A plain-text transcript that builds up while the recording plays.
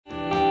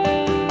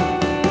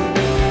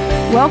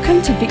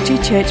Welcome to Victory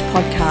Church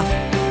Podcast.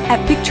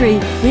 At Victory,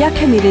 we are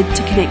committed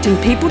to connecting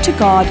people to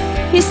God,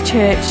 His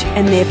church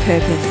and their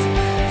purpose.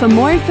 For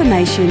more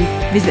information,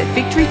 visit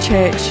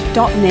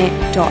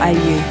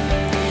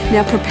victorychurch.net.au.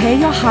 Now prepare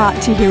your heart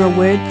to hear a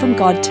word from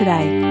God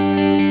today.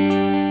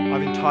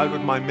 I've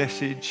entitled my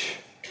message,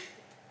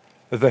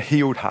 The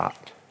Healed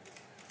Heart.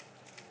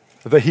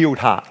 The Healed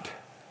Heart.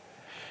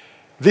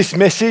 This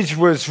message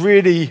was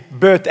really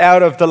birthed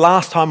out of the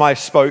last time I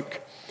spoke.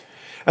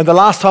 And the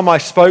last time I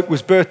spoke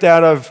was birthed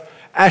out of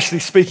Ashley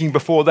speaking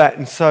before that.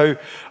 And so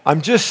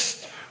I'm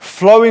just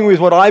flowing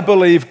with what I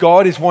believe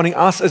God is wanting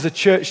us as a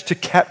church to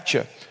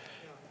capture.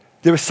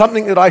 There was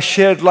something that I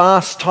shared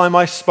last time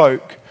I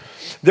spoke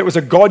that was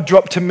a God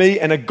drop to me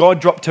and a God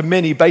drop to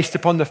many based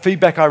upon the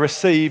feedback I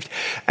received.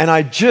 And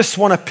I just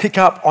want to pick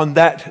up on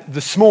that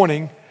this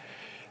morning.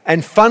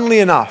 And funnily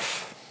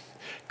enough,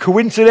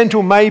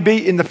 coincidental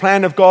maybe in the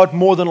plan of God,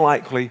 more than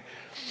likely,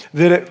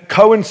 that it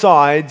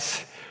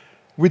coincides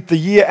with the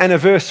year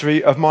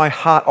anniversary of my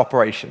heart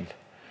operation.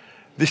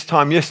 This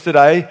time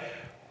yesterday,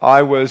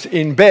 I was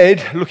in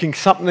bed looking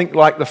something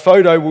like the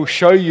photo we'll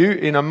show you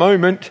in a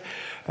moment.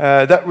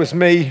 That was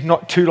me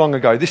not too long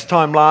ago. This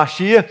time last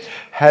year,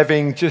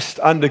 having just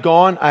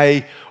undergone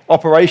a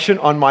operation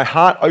on my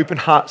heart, open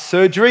heart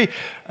surgery,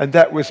 and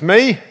that was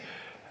me.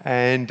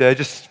 And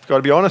just got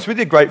to be honest with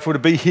you, grateful to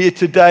be here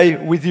today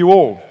with you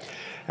all.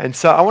 And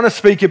so I want to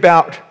speak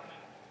about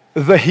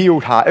the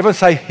healed heart. Everyone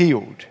say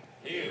healed.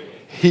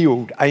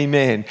 Healed.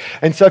 Amen.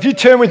 And so if you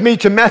turn with me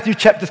to Matthew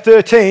chapter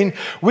 13,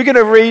 we're going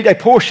to read a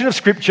portion of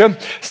scripture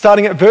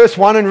starting at verse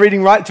 1 and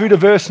reading right through to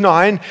verse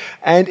 9.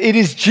 And it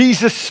is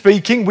Jesus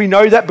speaking. We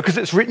know that because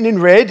it's written in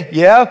red,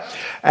 yeah?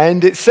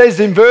 And it says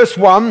in verse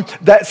 1,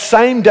 that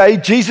same day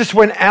Jesus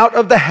went out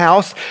of the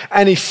house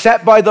and he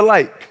sat by the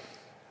lake.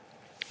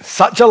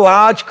 Such a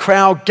large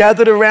crowd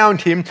gathered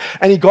around him,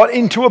 and he got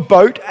into a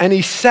boat and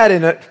he sat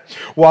in it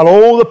while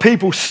all the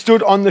people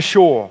stood on the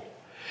shore.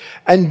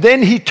 And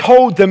then he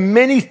told them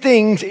many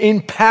things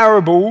in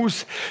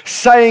parables,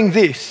 saying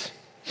this: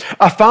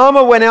 a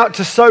farmer went out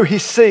to sow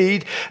his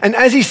seed, and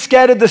as he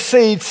scattered the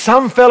seed,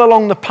 some fell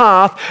along the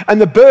path, and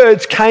the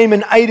birds came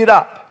and ate it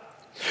up.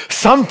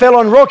 Some fell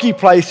on rocky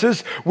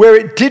places where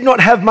it did not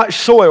have much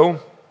soil.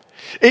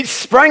 It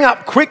sprang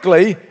up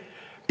quickly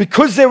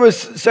because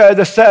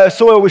the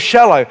soil was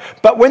shallow.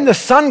 But when the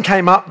sun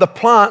came up, the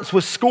plants were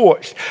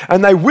scorched,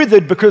 and they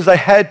withered because they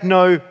had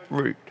no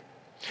root.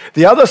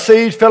 The other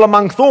seed fell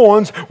among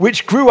thorns,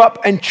 which grew up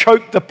and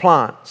choked the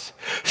plants.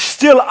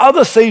 Still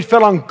other seed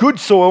fell on good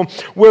soil,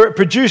 where it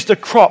produced a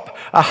crop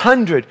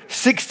 100,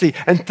 60,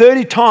 and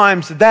 30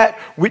 times that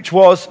which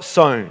was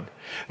sown.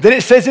 Then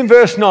it says in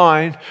verse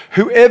 9,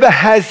 whoever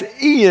has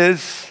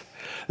ears,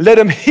 let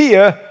him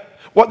hear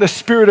what the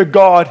Spirit of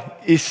God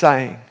is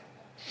saying.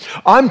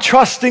 I'm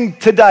trusting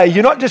today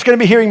you're not just going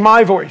to be hearing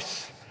my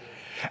voice,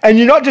 and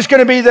you're not just going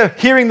to be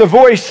hearing the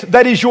voice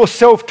that is your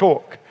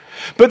self-talk,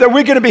 but that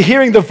we're going to be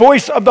hearing the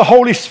voice of the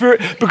Holy Spirit,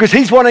 because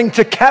He's wanting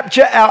to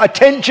capture our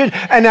attention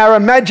and our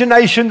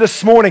imagination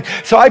this morning.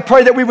 So I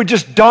pray that we would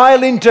just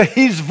dial into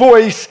His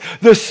voice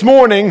this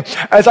morning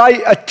as I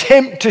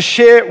attempt to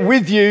share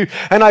with you.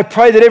 And I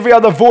pray that every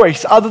other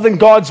voice other than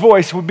God's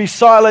voice would be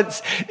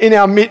silenced in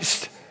our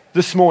midst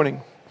this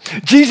morning.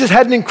 Jesus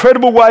had an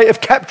incredible way of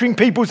capturing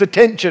people's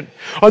attention.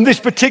 On this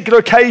particular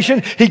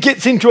occasion, he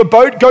gets into a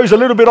boat, goes a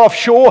little bit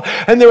offshore,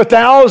 and there are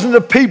thousands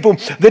of people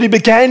that he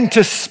began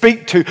to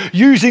speak to,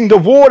 using the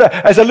water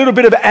as a little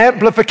bit of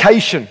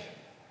amplification.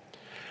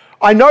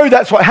 I know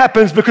that's what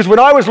happens because when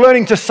I was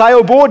learning to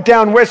sailboard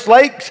down West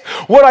Lakes,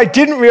 what I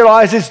didn't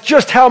realize is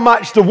just how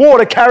much the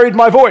water carried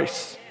my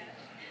voice.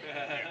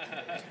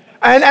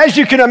 And as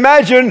you can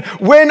imagine,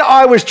 when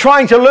I was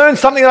trying to learn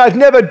something that I'd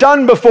never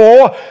done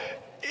before,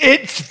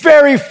 it's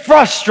very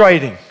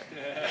frustrating.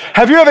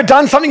 Have you ever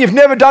done something you've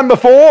never done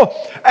before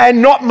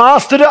and not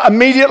mastered it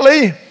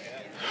immediately?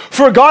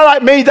 For a guy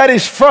like me, that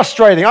is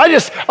frustrating.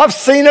 I've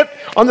seen it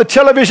on the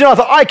television. I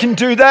thought, I can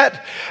do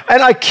that.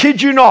 And I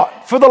kid you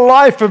not, for the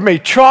life of me,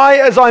 try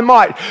as I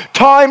might,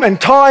 time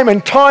and time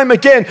and time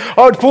again,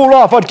 I would fall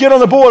off. I'd get on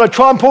the board. I'd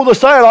try and pull the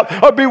sail up.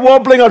 I'd be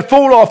wobbling. I'd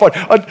fall off.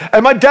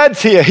 And my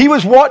dad's here. He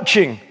was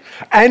watching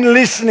and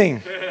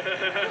listening.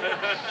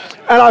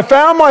 And I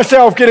found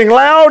myself getting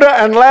louder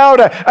and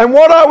louder. And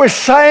what I was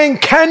saying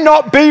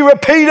cannot be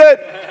repeated.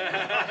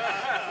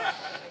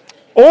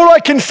 All I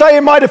can say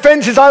in my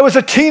defense is I was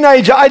a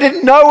teenager. I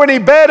didn't know any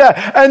better.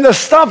 And the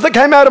stuff that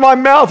came out of my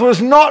mouth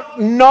was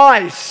not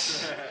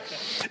nice.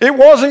 It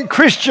wasn't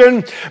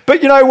Christian.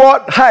 But you know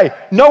what? Hey,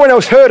 no one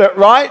else heard it,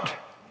 right?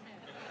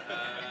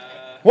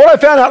 What I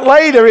found out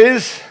later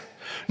is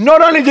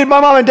not only did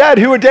my mum and dad,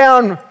 who were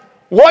down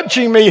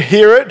watching me,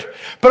 hear it,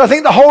 but I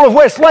think the whole of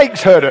West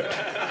Lakes heard it.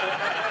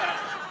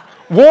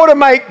 Water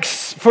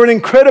makes for an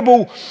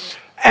incredible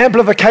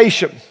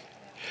amplification.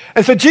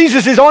 And so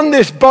Jesus is on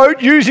this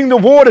boat using the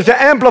water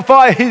to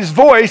amplify his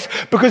voice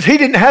because he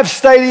didn't have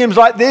stadiums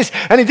like this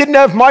and he didn't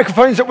have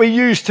microphones that we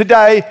use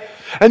today.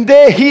 And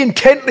there he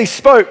intently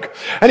spoke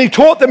and he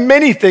taught them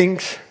many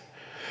things.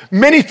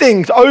 many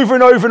things over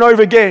and over and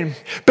over again.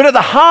 But at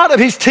the heart of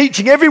his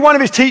teaching, every one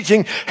of his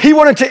teaching, he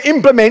wanted to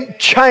implement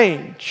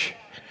change.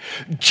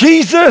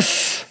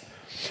 Jesus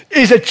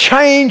is a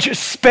change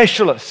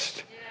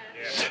specialist.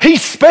 He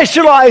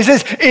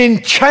specializes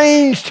in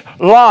changed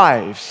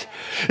lives.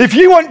 If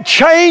you want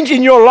change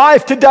in your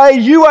life today,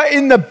 you are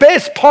in the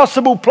best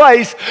possible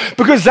place,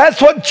 because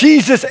that's what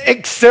Jesus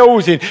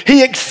excels in.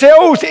 He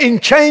excels in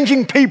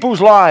changing people's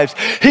lives.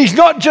 He's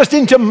not just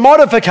into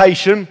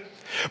modification,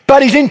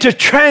 but he's into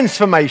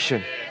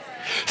transformation.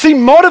 See,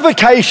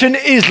 modification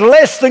is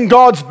less than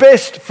God's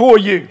best for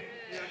you.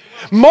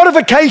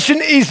 Modification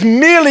is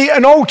merely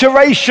an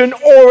alteration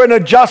or an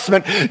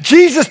adjustment.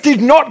 Jesus did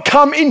not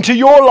come into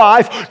your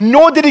life,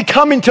 nor did he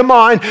come into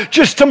mine,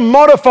 just to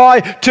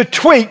modify, to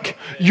tweak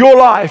your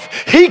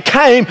life. He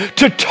came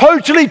to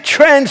totally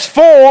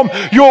transform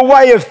your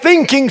way of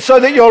thinking so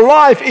that your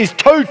life is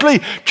totally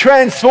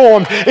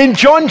transformed. In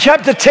John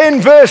chapter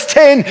 10, verse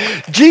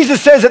 10,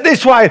 Jesus says it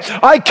this way: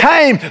 I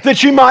came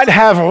that you might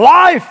have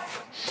life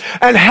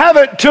and have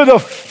it to the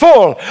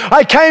full.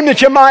 I came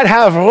that you might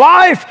have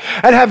life,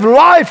 and have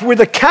life with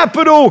a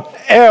capital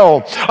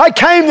L. I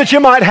came that you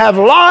might have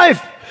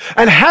life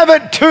and have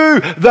it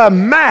to the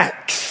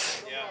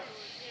max.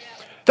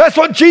 That's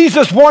what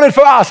Jesus wanted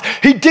for us.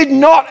 He did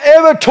not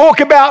ever talk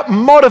about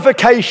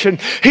modification.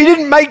 He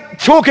didn't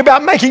talk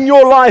about making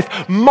your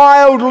life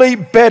mildly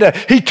better.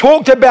 He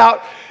talked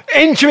about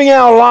entering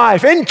our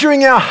life,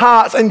 entering our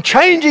hearts, and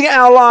changing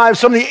our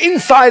lives from the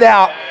inside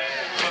out.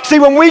 See,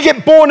 when we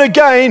get born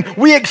again,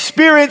 we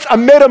experience a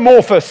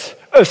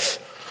metamorphosis.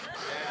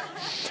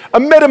 A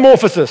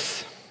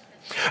metamorphosis.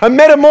 A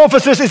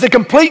metamorphosis is a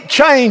complete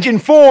change in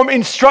form,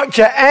 in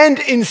structure, and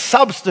in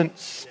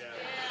substance.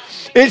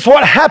 It's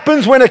what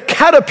happens when a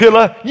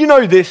caterpillar, you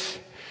know this,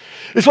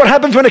 it's what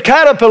happens when a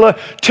caterpillar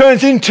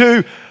turns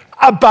into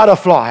a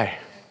butterfly.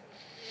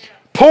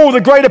 Paul,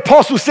 the great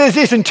apostle, says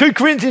this in 2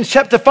 Corinthians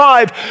chapter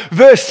 5,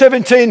 verse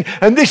 17,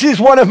 and this is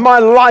one of my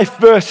life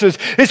verses.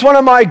 It's one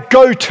of my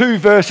go-to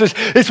verses.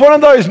 It's one of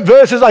those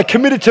verses I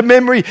committed to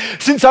memory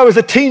since I was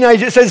a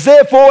teenager. It says,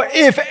 therefore,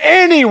 if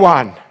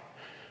anyone,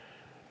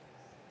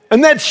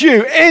 and that's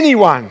you,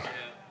 anyone,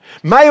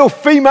 male,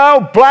 female,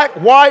 black,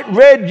 white,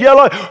 red,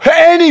 yellow,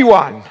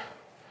 anyone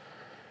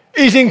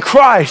is in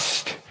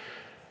Christ,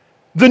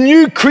 the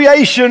new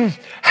creation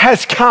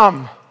has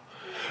come.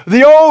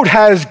 The old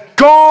has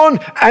gone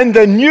and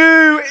the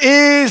new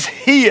is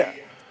here.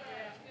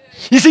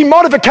 You see,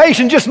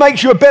 modification just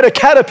makes you a better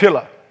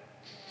caterpillar.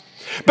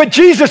 But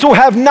Jesus will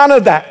have none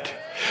of that.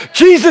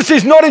 Jesus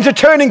is not into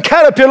turning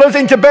caterpillars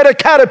into better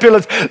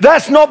caterpillars.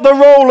 That's not the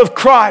role of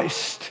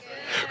Christ.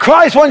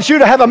 Christ wants you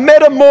to have a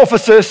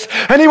metamorphosis,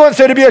 and he wants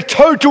there to be a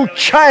total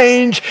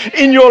change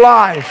in your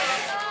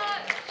life.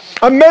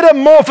 A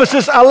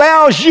metamorphosis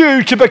allows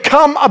you to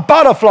become a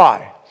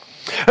butterfly.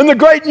 And the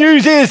great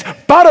news is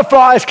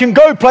butterflies can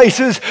go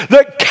places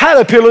that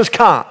caterpillars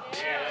can't.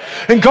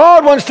 And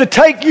God wants to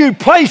take you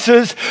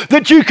places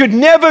that you could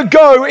never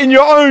go in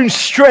your own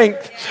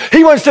strength.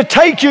 He wants to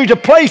take you to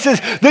places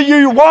that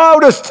your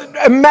wildest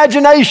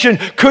imagination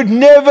could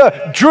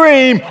never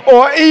dream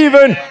or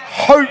even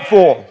hope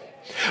for.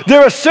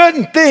 There are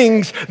certain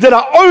things that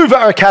are over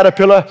a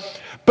caterpillar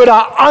but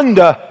are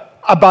under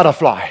a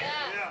butterfly.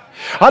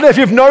 I don't know if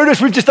you've noticed,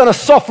 we've just done a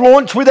soft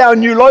launch with our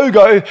new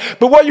logo,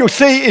 but what you'll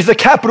see is a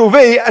capital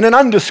V and an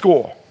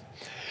underscore.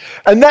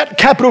 And that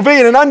capital V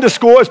and an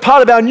underscore is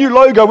part of our new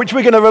logo, which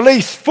we're going to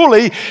release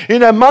fully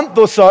in a month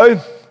or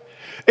so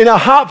in our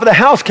Heart for the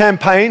House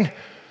campaign,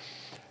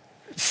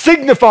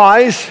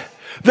 signifies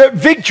that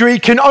victory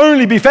can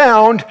only be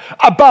found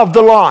above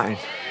the line.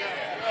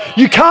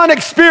 You can't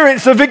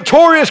experience a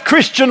victorious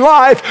Christian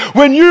life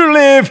when you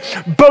live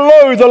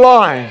below the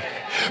line.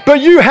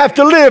 But you have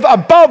to live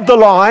above the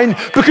line,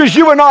 because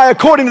you and I,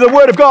 according to the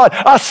Word of God,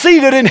 are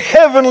seated in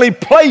heavenly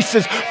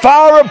places,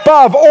 far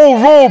above all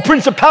rule,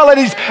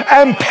 principalities,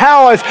 and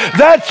powers.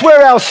 That's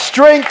where our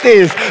strength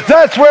is.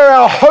 That's where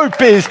our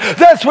hope is.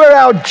 That's where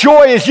our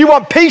joy is. You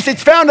want peace?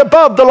 It's found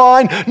above the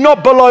line,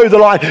 not below the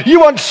line. You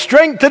want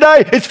strength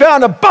today? It's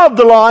found above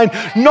the line,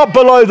 not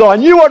below the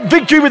line. You want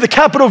victory with a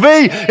capital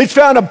V? It's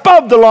found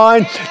above the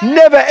line,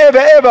 never, ever,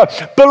 ever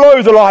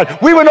below the line.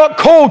 We were not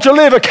called to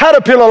live a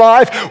caterpillar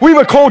life. We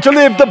were called to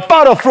live the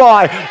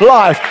butterfly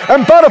life.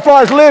 And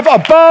butterflies live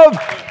above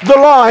the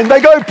line. They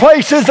go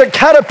places that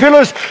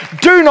caterpillars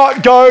do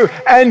not go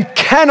and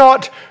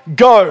cannot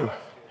go.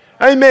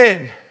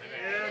 Amen.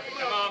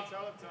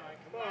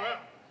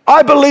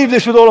 I believe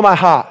this with all of my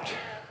heart.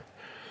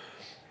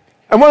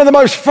 And one of the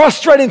most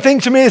frustrating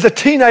things to me as a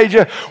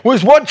teenager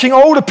was watching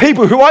older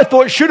people who I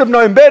thought should have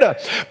known better,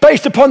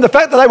 based upon the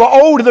fact that they were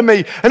older than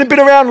me and had been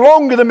around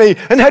longer than me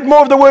and had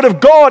more of the Word of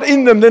God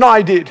in them than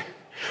I did.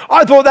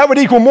 I thought that would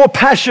equal more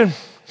passion,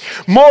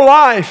 more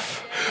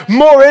life,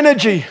 more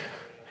energy.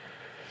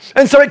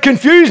 And so it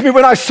confused me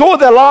when I saw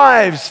their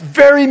lives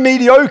very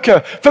mediocre.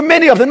 For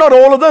many of them, not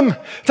all of them.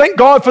 Thank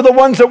God for the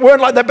ones that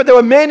weren't like that, but there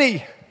were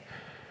many.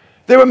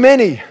 There were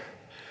many.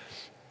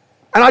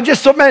 And I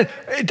just thought, man,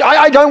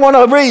 I don't want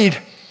to read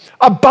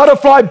a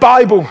butterfly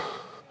Bible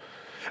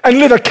and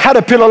live a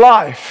caterpillar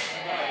life.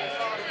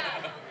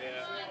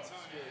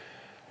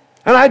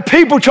 And I had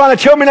people trying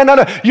to tell me,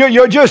 no,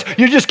 you're just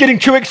getting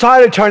too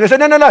excited, Tony. I said,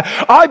 no.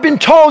 I've been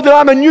told that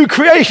I'm a new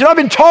creation. I've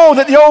been told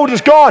that the old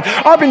is gone.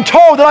 I've been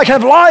told that I can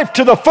have life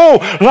to the full,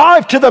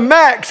 life to the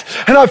max.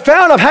 And I've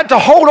found I've had to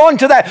hold on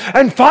to that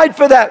and fight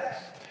for that.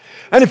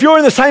 And if you're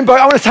in the same boat,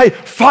 I want to say,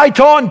 fight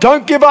on.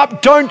 Don't give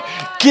up. Don't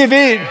give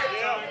in.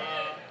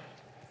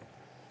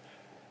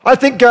 I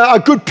think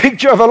a good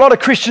picture of a lot of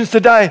Christians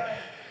today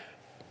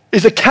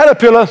is a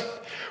caterpillar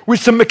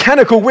with some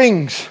mechanical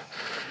wings.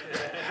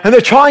 And they're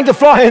trying to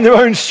fly in their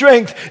own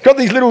strength. Got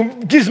these little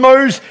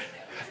gizmos.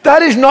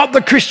 That is not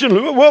the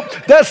Christian. Well,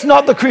 that's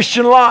not the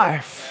Christian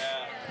life.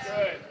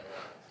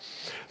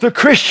 The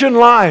Christian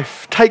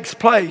life takes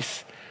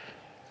place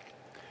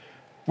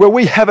where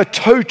we have a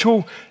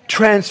total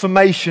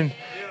transformation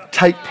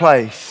take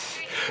place.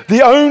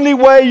 The only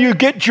way you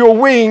get your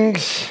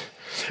wings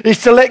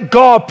is to let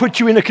God put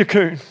you in a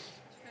cocoon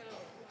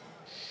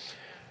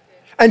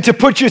and to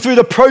put you through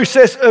the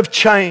process of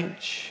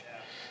change.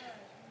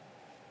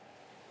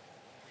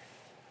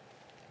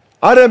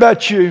 I don't know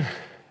about you,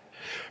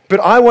 but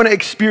I want to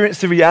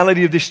experience the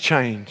reality of this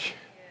change.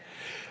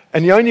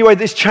 And the only way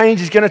this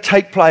change is going to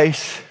take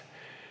place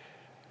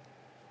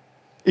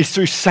is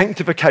through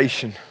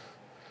sanctification.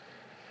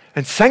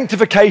 And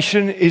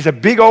sanctification is a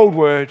big old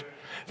word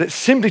that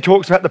simply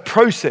talks about the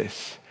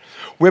process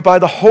whereby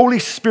the Holy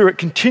Spirit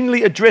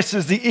continually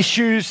addresses the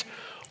issues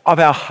of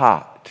our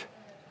heart.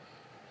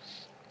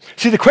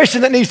 See, the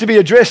question that needs to be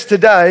addressed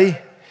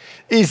today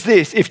is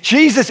this: if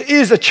Jesus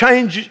is a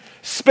change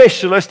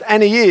specialist,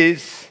 and he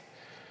is,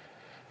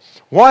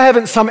 why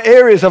haven't some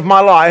areas of my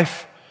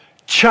life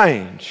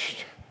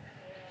changed?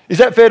 Is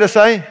that fair to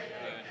say?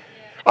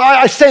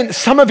 I sense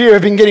some of you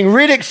have been getting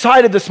really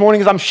excited this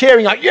morning as I'm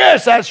sharing, like,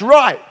 yes, that's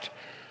right.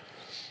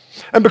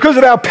 And because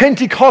of our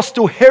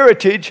Pentecostal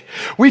heritage,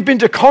 we've been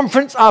to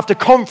conference after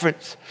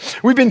conference.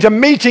 We've been to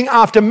meeting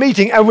after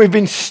meeting, and we've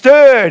been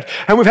stirred,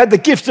 and we've had the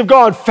gifts of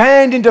God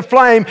fanned into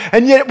flame,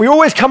 and yet we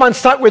always come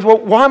unstuck with, well,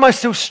 why am I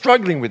still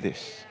struggling with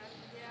this?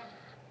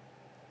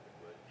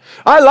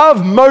 I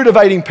love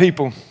motivating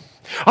people.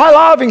 I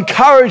love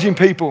encouraging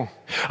people.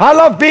 I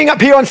love being up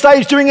here on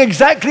stage doing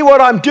exactly what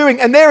I'm doing,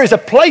 and there is a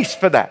place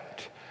for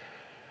that.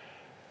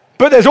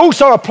 But there's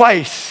also a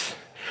place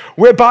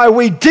whereby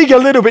we dig a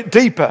little bit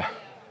deeper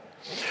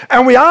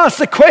and we ask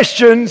the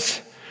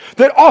questions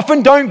that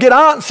often don't get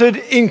answered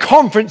in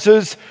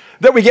conferences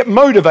that we get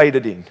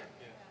motivated in.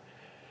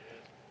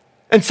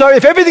 And so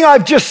if everything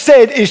I've just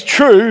said is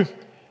true,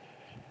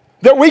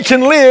 that we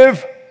can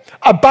live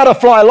a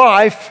butterfly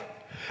life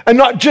and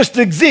not just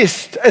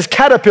exist as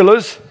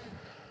caterpillars,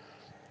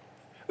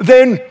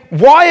 then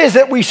why is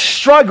it we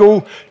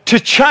struggle to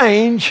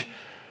change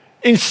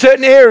in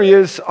certain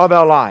areas of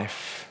our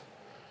life?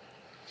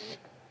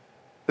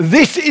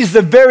 This is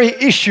the very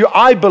issue,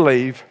 I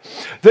believe,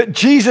 that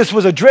Jesus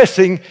was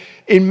addressing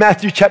in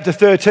Matthew chapter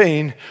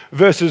 13,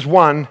 verses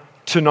 1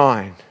 to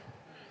 9.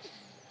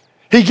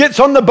 He gets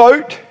on the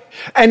boat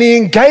and he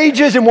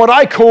engages in what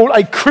I call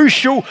a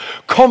crucial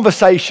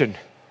conversation.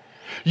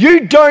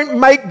 You don't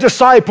make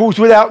disciples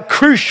without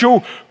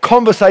crucial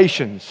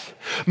conversations.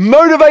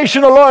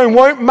 Motivation alone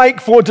won't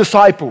make for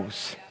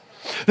disciples.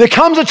 There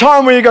comes a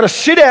time where you've got to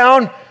sit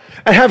down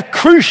and have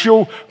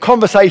crucial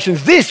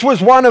conversations. This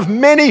was one of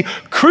many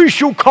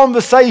crucial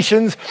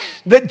conversations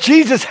that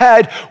Jesus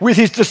had with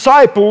his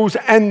disciples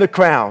and the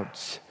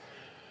crowds.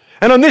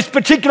 And on this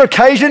particular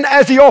occasion,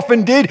 as he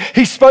often did,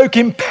 he spoke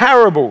in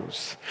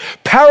parables.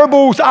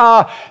 Parables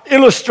are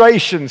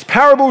illustrations.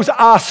 Parables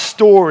are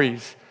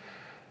stories.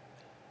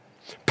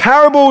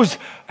 Parables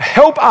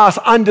help us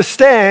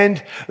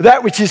understand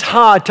that which is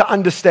hard to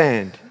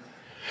understand.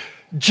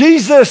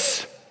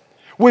 Jesus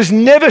was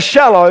never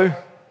shallow,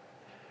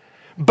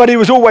 but he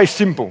was always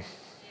simple.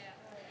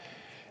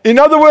 In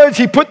other words,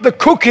 he put the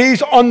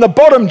cookies on the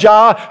bottom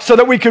jar so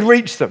that we could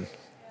reach them.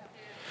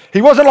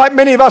 He wasn't like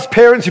many of us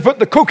parents who put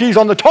the cookies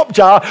on the top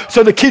jar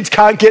so the kids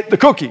can't get the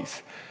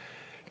cookies.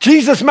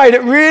 Jesus made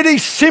it really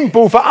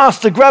simple for us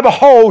to grab a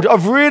hold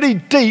of really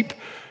deep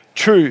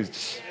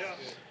truths.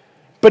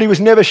 But he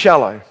was never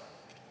shallow.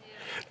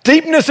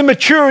 Deepness and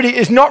maturity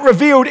is not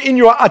revealed in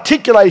your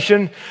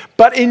articulation,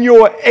 but in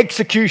your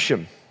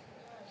execution.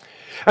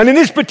 And in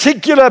this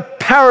particular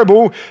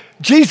parable,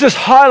 Jesus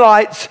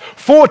highlights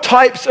 4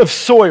 types of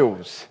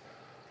soils.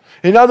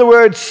 In other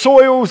words,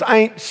 soils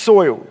ain't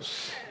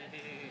soils.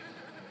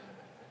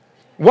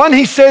 One,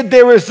 he said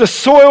there was the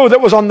soil that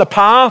was on the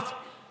path,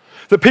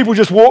 that people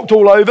just walked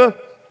all over.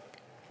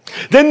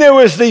 Then there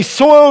was the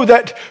soil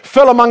that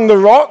fell among the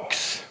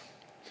rocks.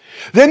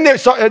 Then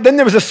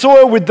there was a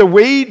soil with the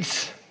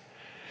weeds.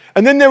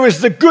 And then there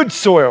was the good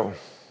soil.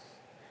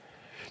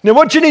 Now,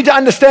 what you need to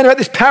understand about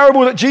this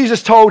parable that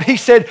Jesus told, he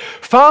said,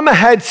 farmer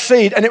had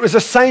seed, and it was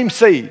the same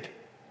seed.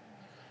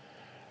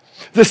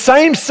 The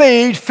same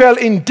seed fell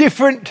in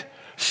different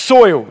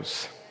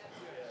soils.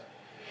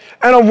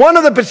 And on one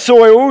of the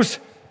soils,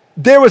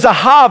 there was a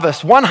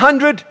harvest,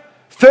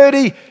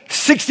 130,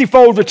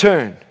 60-fold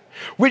return,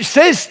 which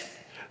says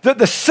that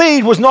the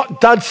seed was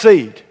not dud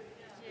seed.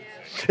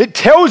 It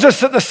tells us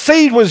that the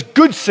seed was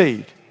good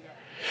seed.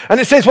 And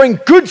it says when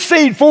good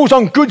seed falls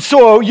on good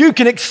soil, you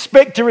can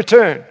expect a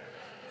return.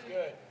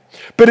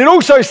 But it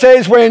also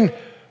says when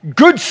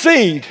good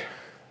seed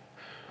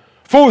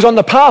falls on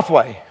the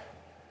pathway,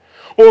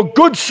 or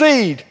good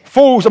seed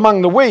falls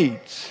among the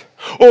weeds,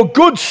 or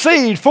good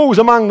seed falls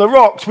among the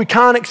rocks, we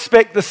can't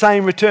expect the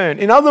same return.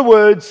 In other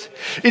words,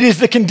 it is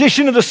the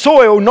condition of the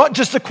soil, not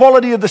just the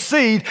quality of the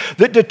seed,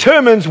 that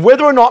determines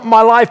whether or not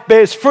my life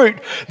bears fruit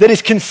that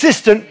is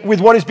consistent with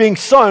what is being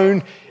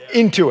sown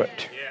into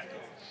it.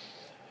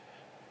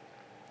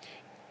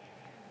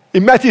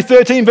 In Matthew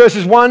 13,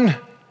 verses 1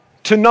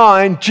 to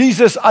 9,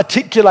 Jesus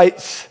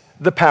articulates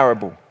the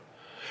parable.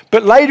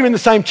 But later in the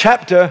same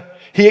chapter,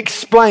 he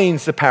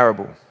explains the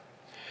parable.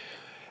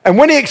 And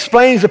when he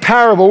explains the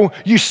parable,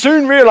 you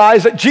soon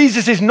realize that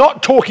Jesus is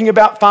not talking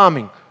about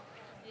farming.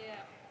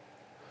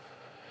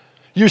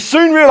 You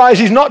soon realize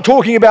he's not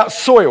talking about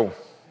soil.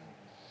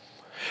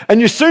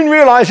 And you soon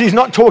realize he's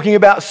not talking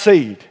about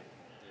seed.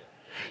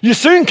 You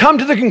soon come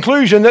to the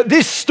conclusion that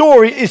this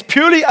story is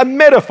purely a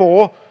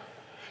metaphor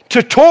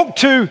to talk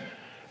to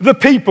the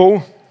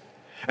people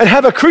and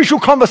have a crucial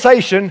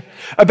conversation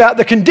about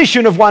the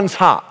condition of one's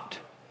heart.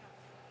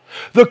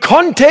 The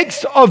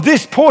context of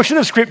this portion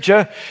of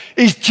Scripture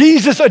is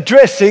Jesus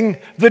addressing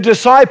the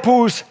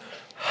disciples'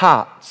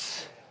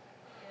 hearts.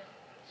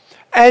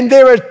 And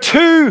there are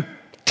two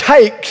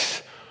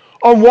takes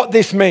on what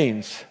this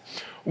means.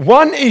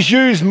 One is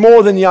used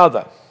more than the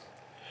other.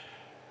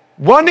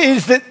 One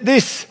is that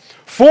this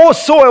four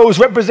soils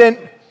represent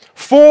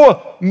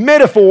four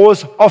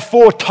metaphors of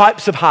four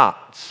types of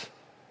hearts.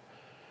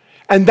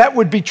 And that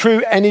would be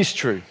true and is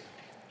true.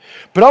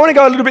 But I want to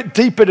go a little bit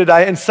deeper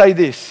today and say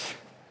this,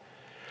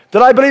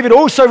 that I believe it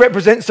also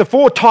represents the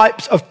four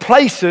types of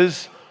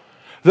places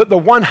that the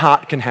one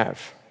heart can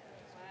have.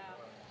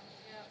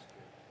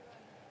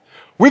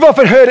 We've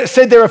often heard it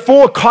said there are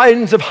four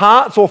kinds of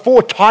hearts or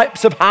four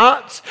types of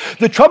hearts.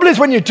 The trouble is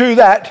when you do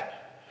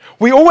that,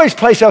 we always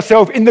place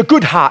ourselves in the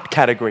good heart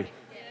category.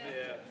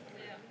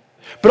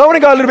 But I want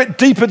to go a little bit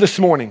deeper this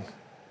morning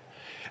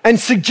and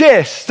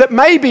suggest that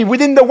maybe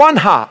within the one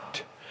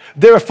heart,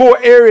 there are four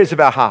areas of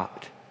our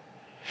heart.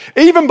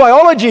 Even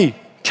biology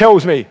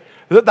tells me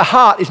that the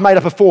heart is made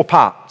up of four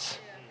parts.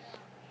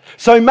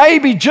 So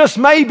maybe, just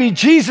maybe,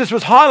 Jesus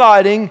was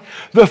highlighting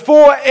the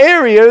four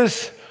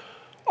areas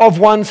of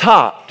one's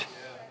heart.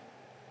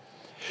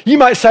 You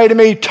might say to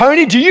me,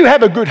 Tony, do you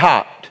have a good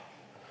heart?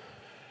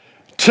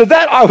 To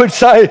that I would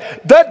say,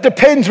 that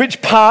depends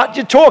which part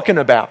you're talking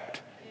about.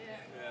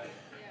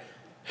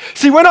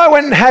 See, when I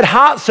went and had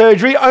heart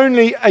surgery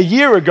only a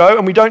year ago,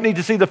 and we don't need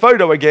to see the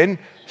photo again,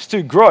 it's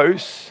too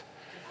gross.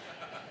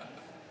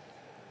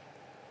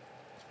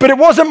 But it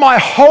wasn't my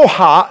whole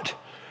heart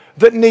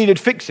that needed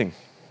fixing.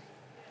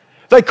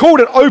 They called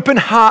it open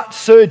heart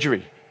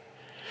surgery.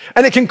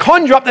 And it can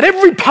conjure up that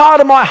every part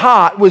of my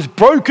heart was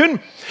broken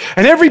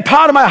and every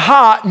part of my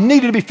heart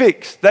needed to be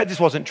fixed. That just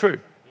wasn't true.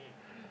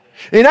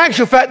 In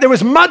actual fact, there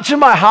was much of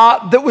my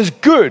heart that was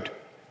good.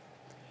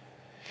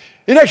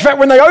 In actual fact,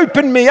 when they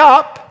opened me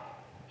up,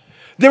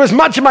 there was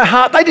much of my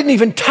heart they didn't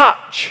even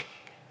touch.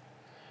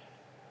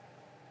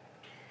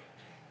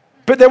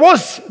 But there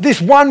was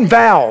this one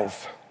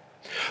valve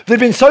that had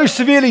been so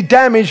severely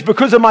damaged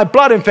because of my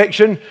blood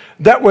infection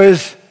that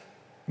was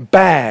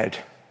bad.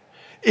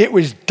 It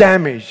was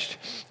damaged.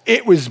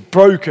 It was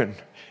broken.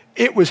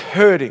 It was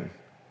hurting.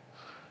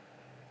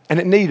 And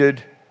it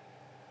needed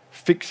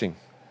fixing.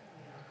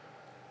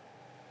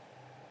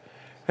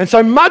 And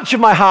so much of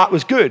my heart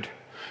was good,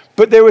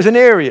 but there was an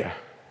area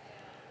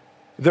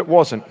that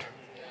wasn't.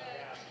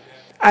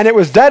 And it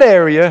was that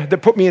area that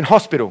put me in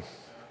hospital.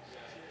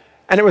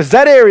 And it was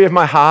that area of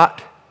my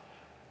heart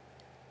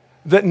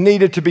that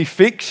needed to be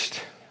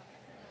fixed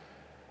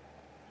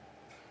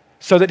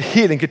so that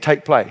healing could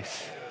take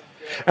place.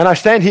 And I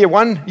stand here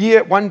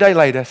one day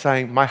later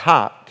saying, my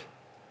heart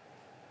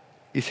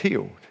is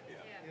healed.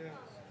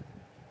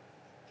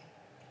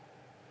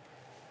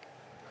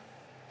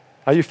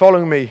 Are you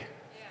following me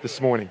this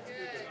morning?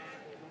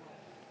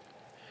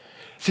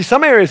 See,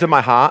 some areas of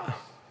my heart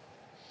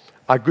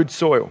are good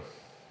soil.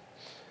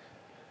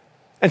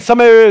 And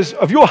some areas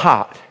of your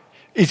heart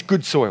is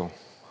good soil.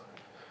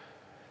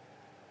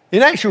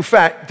 In actual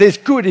fact, there's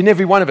good in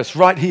every one of us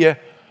right here,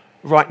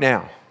 right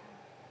now.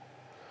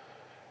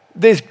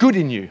 There's good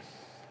in you.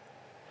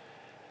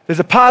 There's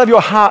a part of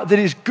your heart that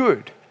is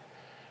good.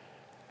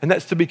 And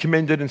that's to be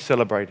commended and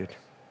celebrated.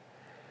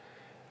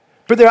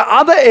 But there are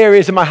other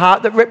areas in my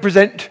heart that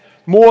represent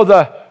more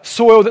the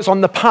soil that's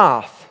on the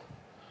path.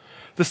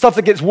 The stuff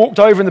that gets walked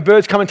over and the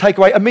birds come and take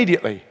away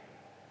immediately.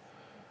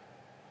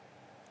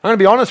 I'm going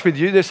to be honest with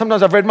you. There's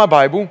sometimes I've read my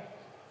Bible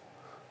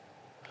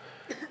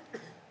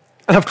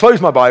and I've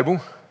closed my Bible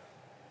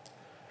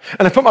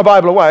and I've put my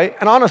Bible away,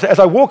 and honestly, as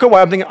I walk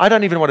away, I'm thinking, I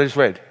don't even know what I just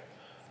read.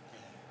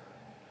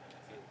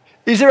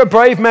 Is there a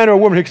brave man or a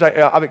woman who can say,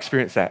 yeah, I've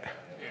experienced that?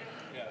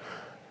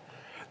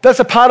 That's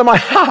a part of my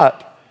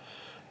heart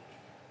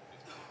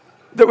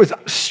that was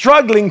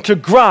struggling to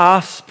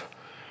grasp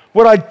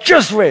what I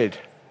just read.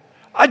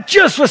 I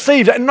just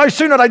received it, and no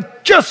sooner had I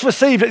just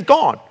received it, it's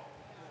gone.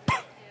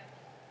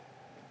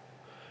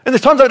 And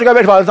there's times I have to go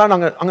back to my life,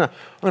 I'm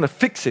going to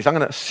fix this. I'm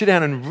going to sit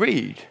down and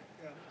read.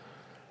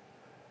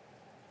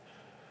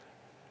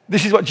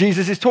 This is what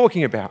Jesus is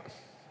talking about.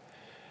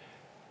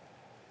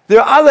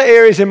 There are other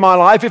areas in my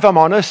life, if I'm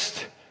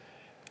honest,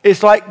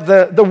 it's like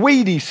the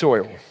weedy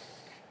soil.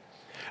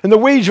 And the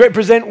weeds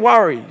represent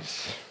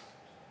worries.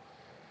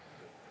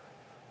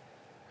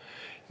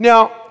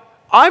 Now,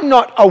 I'm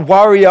not a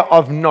worrier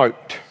of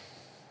note.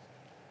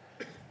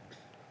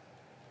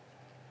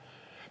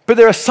 But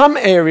there are some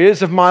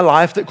areas of my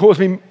life that cause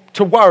me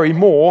to worry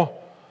more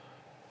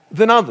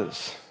than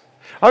others.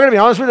 I'm going to be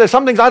honest with you, there's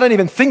some things I don't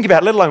even think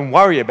about, let alone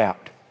worry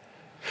about.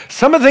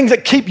 Some of the things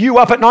that keep you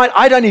up at night,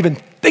 I don't even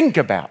think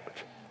about.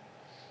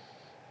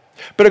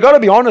 But I've got to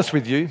be honest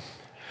with you,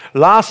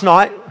 last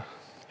night,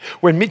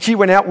 when Mitchie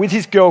went out with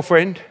his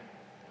girlfriend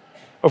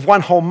of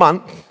 1 whole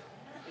month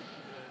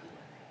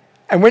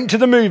and went to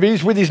the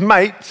movies with his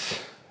mates,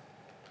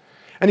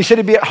 and he said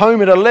he'd be at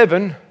home at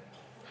 11.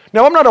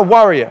 Now, I'm not a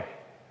worrier,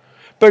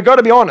 but I've got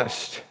to be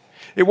honest,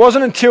 it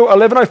wasn't until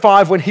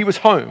 11:05 when he was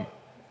home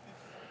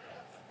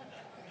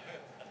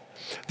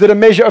that a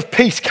measure of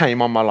peace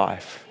came on my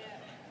life.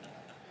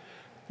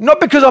 Not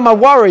because I'm a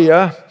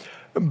worrier,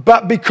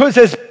 but because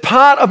there's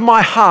part of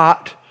my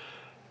heart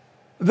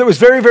that was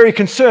very, very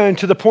concerned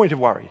to the point of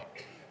worry.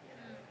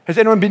 Has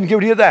anyone been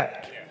guilty of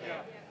that?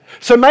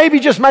 So maybe,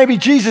 just maybe,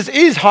 Jesus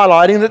is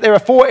highlighting that there are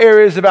 4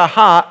 areas of our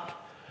heart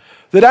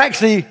that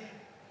actually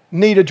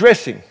need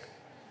addressing.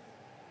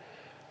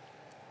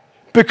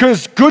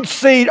 Because good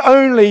seed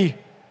only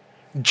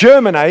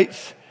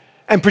germinates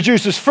and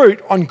produces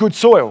fruit on good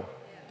soil.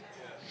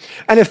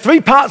 And if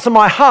 3 parts of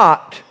my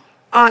heart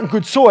aren't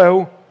good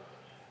soil,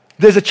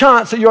 there's a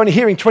chance that you're only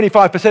hearing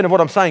 25% of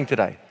what I'm saying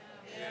today.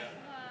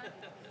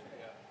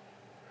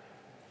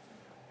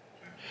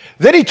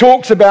 Then he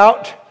talks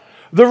about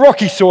the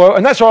rocky soil,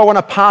 and that's where I want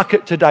to park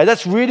it today.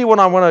 That's really what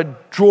I want to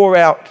draw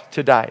out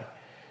today.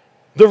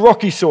 The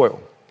rocky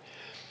soil.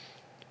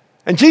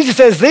 And Jesus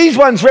says these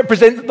ones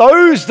represent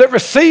those that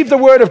receive the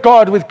word of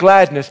God with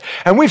gladness.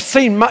 And we've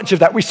seen much of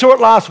that. We saw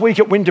it last week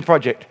at Winter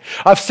Project.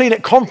 I've seen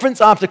it conference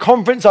after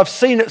conference. I've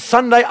seen it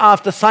Sunday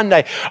after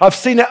Sunday. I've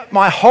seen it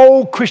my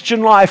whole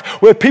Christian life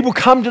where people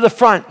come to the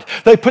front.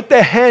 They put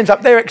their hands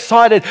up. They're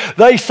excited.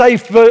 They say,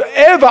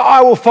 forever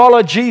I will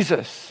follow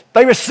Jesus.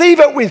 They receive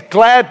it with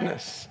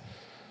gladness.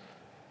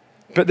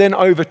 But then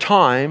over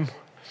time,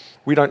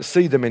 we don't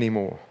see them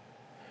anymore.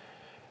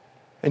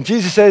 And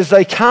Jesus says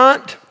they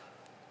can't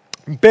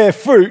bear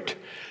fruit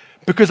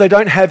because they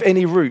don't have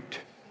any root.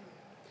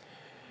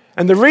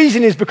 And the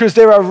reason is because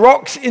there are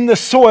rocks in the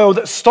soil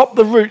that stop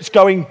the roots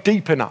going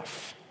deep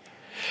enough.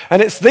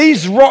 And it's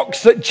these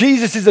rocks that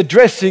Jesus is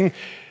addressing,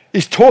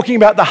 is talking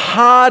about the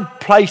hard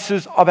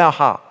places of our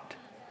heart.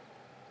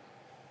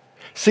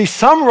 See,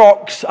 some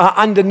rocks are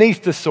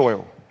underneath the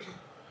soil.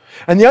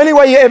 And the only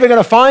way you're ever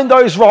going to find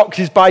those rocks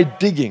is by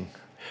digging.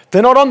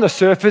 They're not on the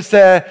surface,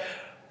 they're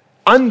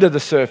under the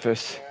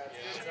surface.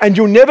 And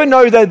you'll never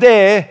know they're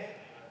there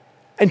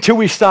until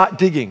we start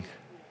digging.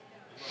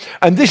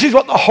 And this is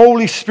what the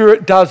Holy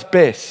Spirit does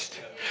best.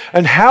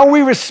 And how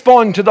we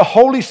respond to the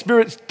Holy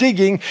Spirit's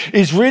digging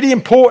is really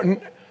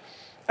important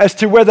as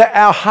to whether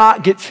our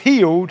heart gets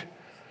healed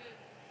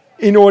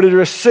in order to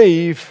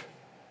receive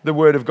the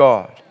Word of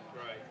God.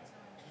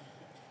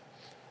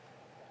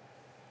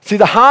 See,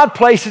 the hard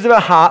places of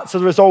our hearts are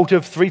the result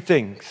of 3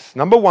 things.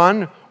 Number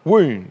 1,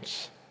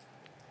 wounds.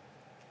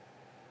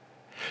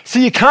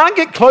 See, you can't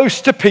get close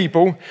to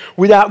people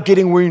without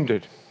getting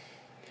wounded.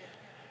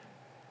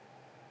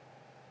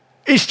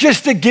 It's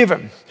just a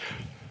given.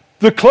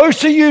 The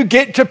closer you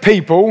get to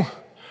people,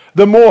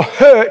 the more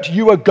hurt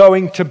you are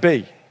going to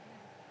be.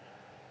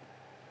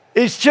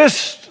 It's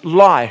just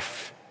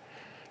life.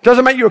 It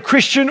doesn't make you a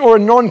Christian or a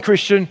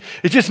non-Christian.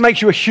 It just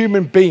makes you a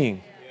human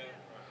being.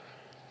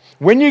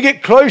 When you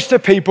get close to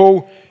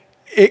people,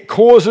 it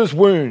causes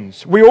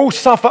wounds. We all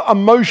suffer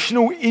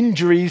emotional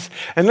injuries,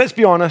 and let's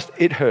be honest,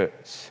 it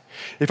hurts.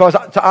 If I was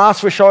to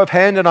ask for a show of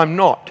hand, and I'm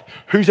not,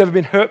 who's ever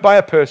been hurt by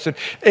a person,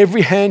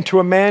 every hand to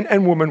a man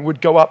and woman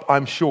would go up,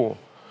 I'm sure.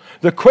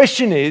 The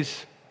question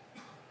is,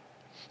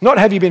 not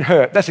have you been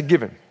hurt, that's a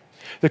given.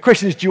 The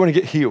question is, do you want to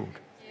get healed?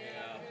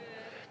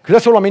 Because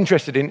that's all I'm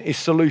interested in, is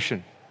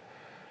solution.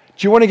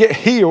 Do you want to get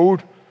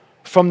healed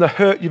from the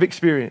hurt you've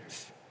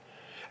experienced?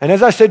 And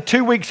as I said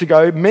 2 weeks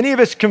ago, many of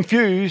us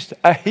confused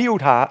a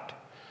healed heart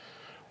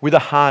with a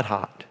hard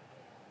heart.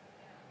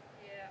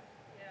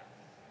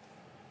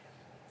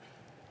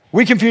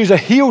 We confuse a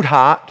healed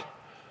heart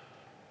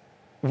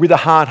with a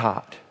hard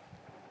heart.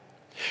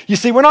 You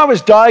see, when I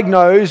was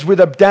diagnosed with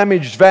a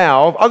damaged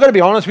valve, I've got to be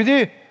honest with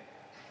you,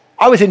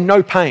 I was in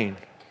no pain.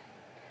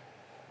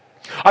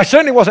 I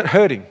certainly wasn't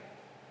hurting.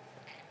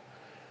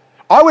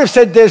 I would have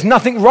said there's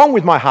nothing wrong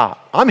with my heart.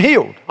 I'm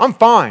healed. I'm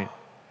fine.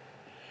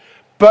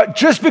 But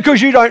just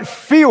because you don't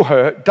feel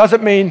hurt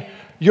doesn't mean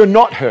you're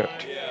not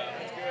hurt.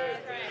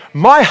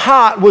 My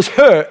heart was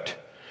hurt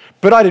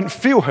but I didn't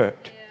feel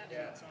hurt.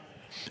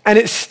 And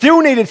it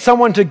still needed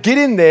someone to get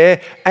in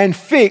there and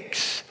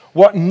fix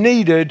what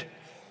needed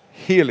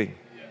healing.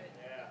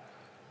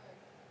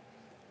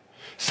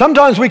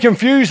 Sometimes we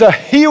confuse a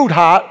healed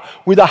heart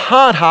with a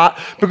hard heart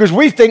because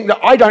we think that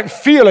I don't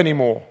feel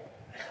anymore.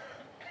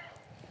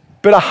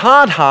 But a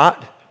hard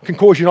heart can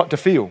cause you not to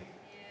feel.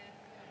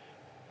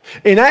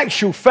 In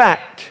actual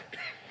fact,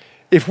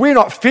 if we're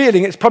not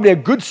feeling, it's probably a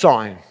good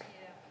sign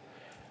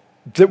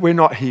that we're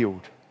not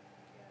healed.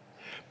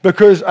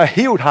 Because a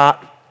healed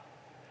heart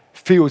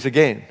feels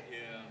again.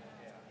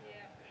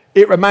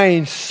 It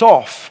remains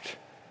soft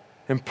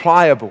and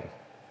pliable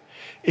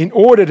in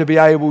order to be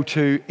able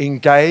to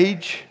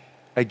engage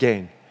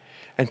again.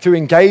 And through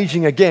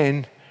engaging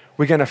again,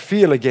 we're going to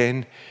feel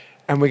again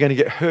and we're going to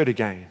get hurt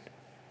again.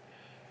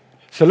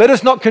 So let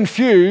us not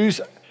confuse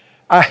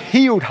a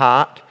healed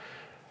heart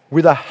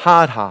with a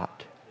hard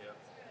heart.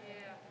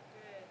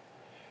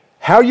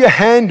 How you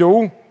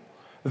handle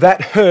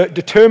that hurt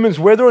determines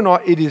whether or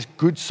not it is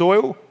good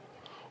soil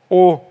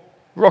or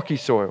rocky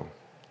soil.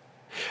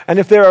 And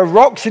if there are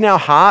rocks in our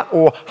heart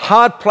or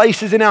hard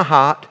places in our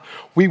heart,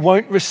 we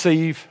won't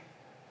receive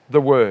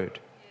the word.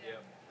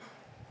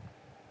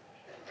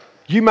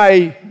 You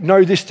may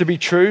know this to be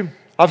true.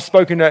 I've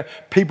spoken to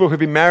people who've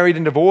been married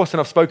and divorced,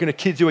 and I've spoken to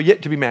kids who are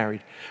yet to be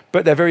married,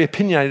 but they're very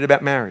opinionated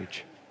about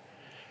marriage.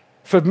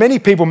 For many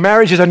people,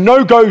 marriage is a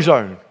no-go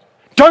zone.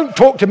 Don't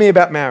talk to me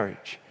about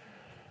marriage.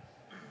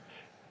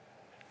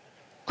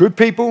 Good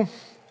people,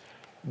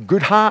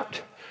 good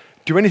heart,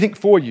 do anything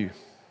for you.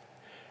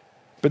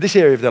 But this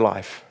area of their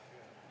life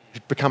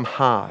has become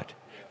hard.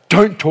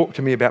 Don't talk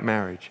to me about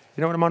marriage.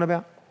 You know what I'm on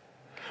about?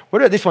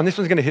 What about this one? This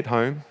one's going to hit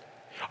home.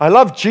 I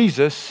love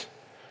Jesus.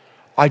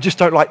 I just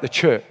don't like the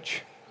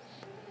church.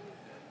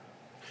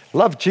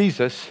 Love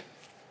Jesus.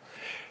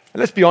 And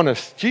let's be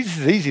honest, Jesus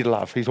is easy to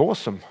love. He's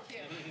awesome.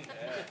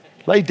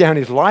 Laid down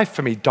his life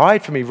for me,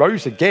 died for me,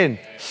 rose again,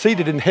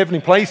 seated in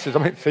heavenly places. I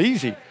mean, it's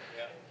easy.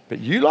 But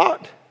you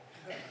lot,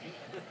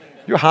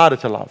 you're harder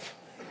to love.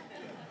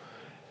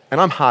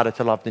 And I'm harder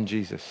to love than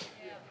Jesus.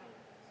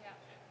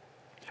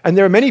 And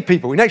there are many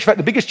people, in actual fact,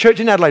 the biggest church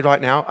in Adelaide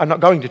right now are not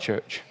going to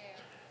church.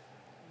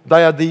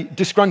 They are the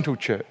disgruntled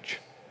church.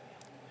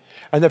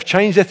 And they've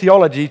changed their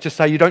theology to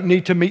say you don't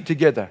need to meet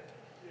together.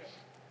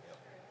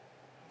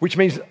 Which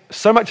means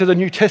so much of the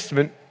New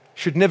Testament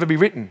should never be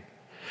written.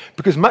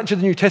 Because much of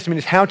the New Testament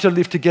is how to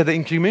live together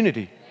in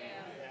community.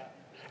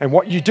 And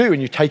what you do,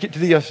 and you take it to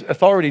the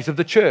authorities of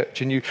the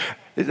church. And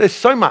there's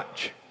so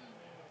much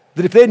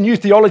that if their new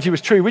theology was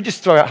true, we'd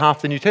just throw out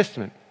half the New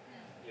Testament.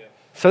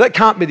 So that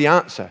can't be the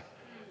answer.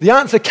 The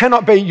answer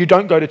cannot be you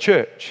don't go to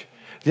church.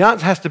 The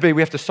answer has to be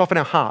we have to soften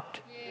our heart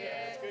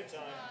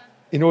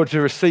in order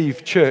to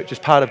receive church as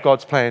part of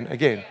God's plan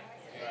again.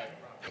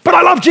 But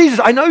I love Jesus.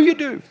 I know you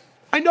do.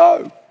 I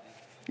know.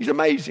 He's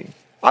amazing.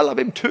 I love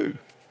him too.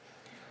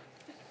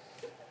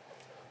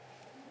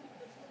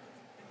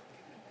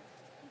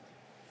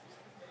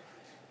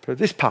 But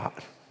this part,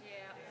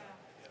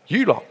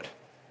 you lot,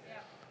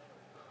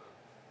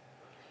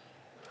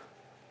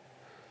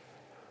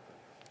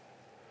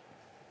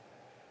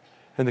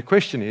 and the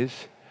question is,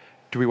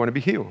 do we want to be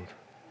healed?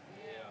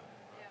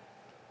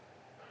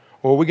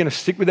 Or are we going to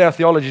stick with our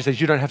theology that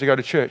says you don't have to go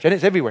to church? And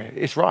it's everywhere.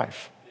 It's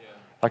rife.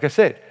 Like I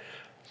said,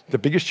 the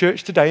biggest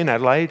church today in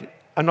Adelaide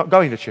are not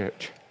going to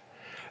church.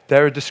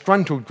 They're a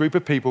disgruntled group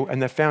of people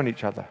and they've found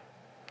each other.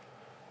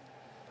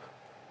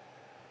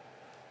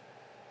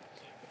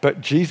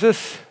 But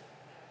Jesus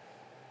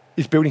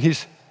is building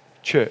his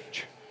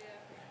church.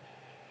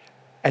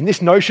 And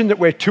this notion that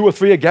where two or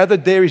three are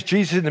gathered, there is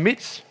Jesus in the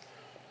midst,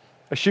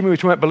 assuming we're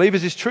talking about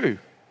believers, is true.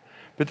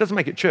 But it doesn't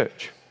make it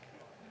church.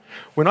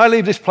 When I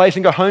leave this place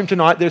and go home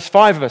tonight, there's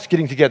 5 of us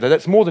getting together.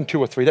 That's more than 2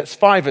 or 3. That's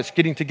 5 of us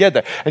getting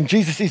together. And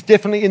Jesus is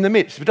definitely in the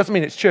midst. It doesn't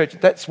mean it's church.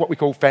 That's what we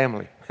call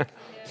family.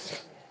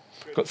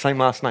 Got the same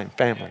last name,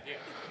 family.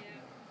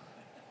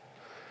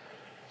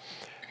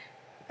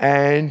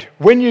 And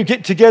when you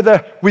get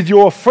together with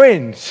your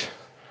friends,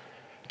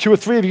 2 or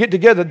 3 of you get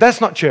together,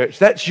 that's not church.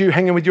 That's you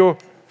hanging with your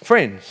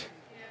friends.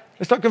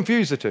 Let's not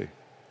confuse the two.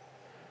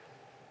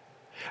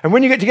 And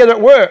when you get together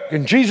at work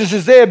and Jesus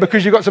is there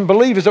because you've got some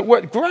believers at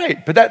work,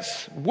 great, but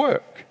that's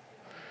work.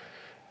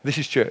 This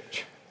is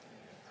church.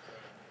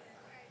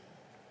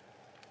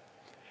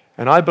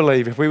 And I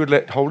believe if we would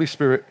let Holy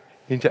Spirit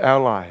into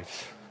our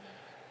lives,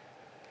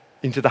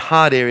 into the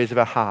hard areas of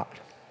our heart,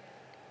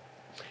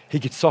 he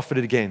could soften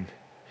it again,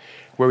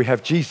 where we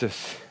have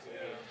Jesus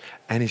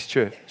and his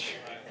church.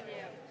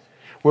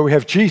 Where we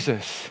have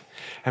Jesus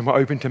and we're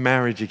open to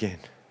marriage again.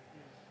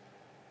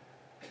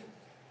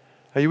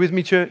 Are you with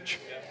me, church?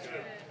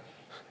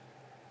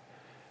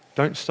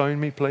 Don't stone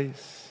me,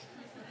 please.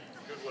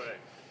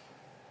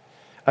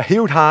 A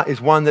healed heart is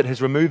one that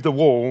has removed the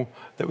wall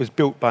that was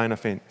built by an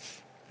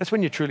offense. That's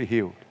when you're truly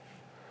healed.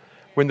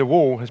 When the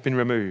wall has been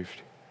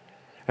removed.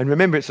 And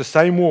remember, it's the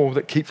same wall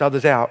that keeps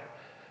others out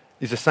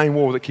is the same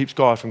wall that keeps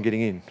God from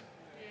getting in.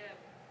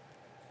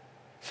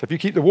 So if you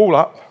keep the wall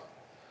up,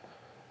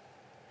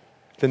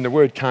 then the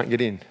word can't get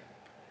in.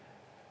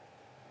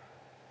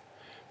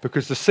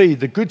 Because the seed,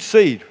 the good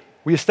seed,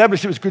 we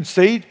established it was good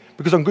seed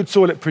because on good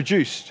soil it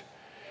produced.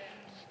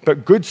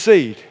 But good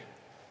seed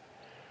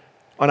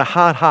on a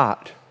hard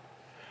heart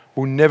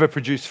will never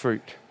produce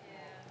fruit.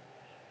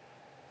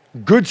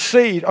 Good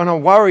seed on a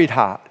worried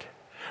heart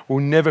will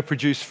never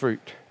produce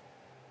fruit.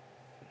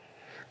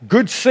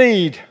 Good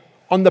seed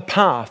on the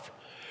path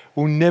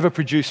will never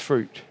produce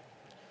fruit.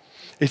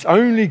 It's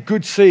only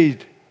good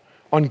seed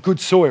on good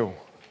soil.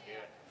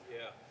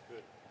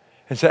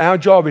 And so our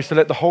job is to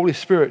let the Holy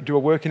Spirit do a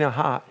work in our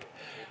heart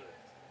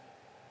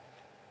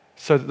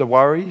so that the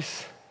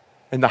worries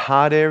and the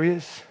hard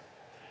areas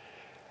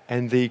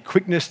and the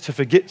quickness to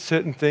forget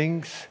certain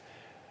things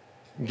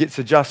gets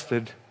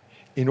adjusted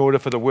in order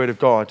for the Word of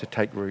God to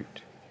take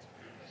root.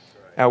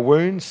 Our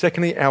wounds,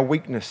 secondly, our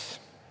weakness.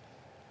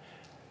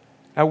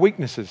 Our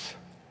weaknesses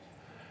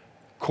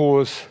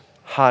cause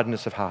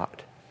hardness of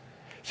heart.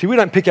 See, we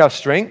don't pick our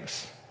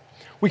strengths.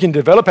 We can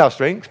develop our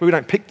strengths, but we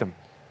don't pick them.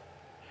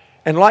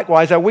 And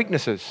likewise, our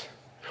weaknesses.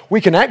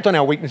 We can act on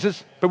our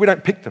weaknesses, but we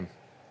don't pick them.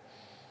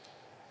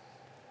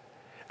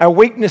 Our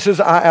weaknesses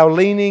are our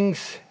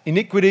leanings,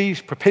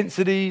 iniquities,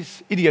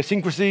 propensities,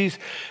 idiosyncrasies,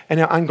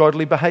 and our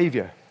ungodly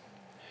behavior.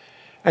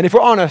 And if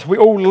we're honest, we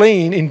all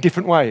lean in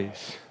different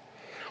ways.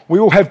 We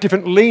all have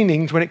different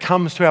leanings when it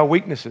comes to our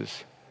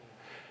weaknesses.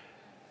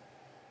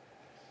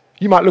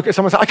 You might look at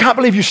someone and say, I can't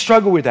believe you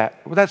struggle with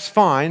that. Well, that's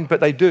fine, but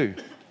they do.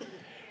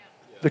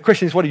 The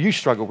question is, what do you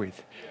struggle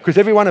with? Because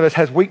every one of us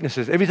has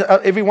weaknesses.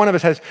 Every one of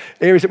us has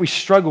areas that we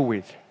struggle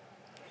with.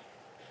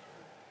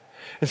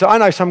 And so I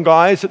know some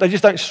guys that they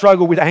just don't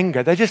struggle with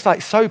anger. They're just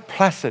like so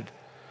placid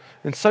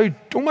and so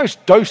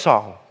almost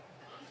docile.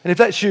 And if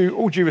that's you,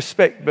 all due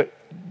respect, but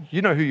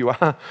you know who you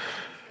are.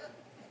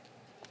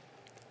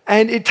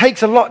 And it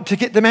takes a lot to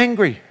get them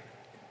angry.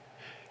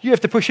 You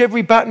have to push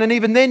every button, and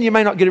even then you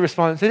may not get a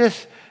response.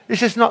 It's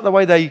just not the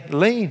way they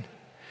lean.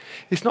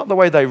 It's not the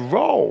way they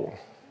roll.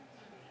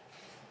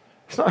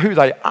 It's not who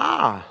they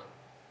are.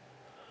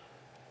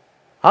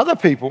 Other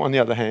people, on the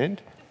other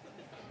hand,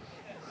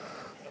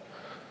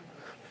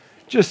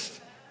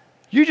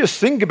 you just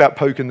think about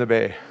poking the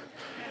bear.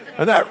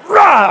 And that,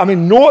 rah, I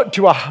mean, 0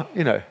 to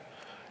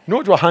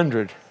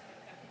 100.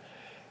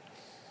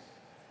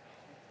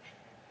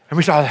 And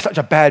we say, oh, they're such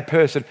a bad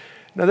person.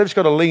 No, they've just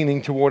got a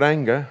leaning toward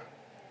anger.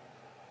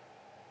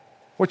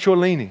 What's your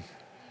leaning?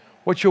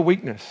 What's your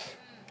weakness?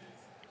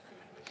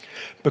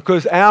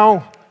 Because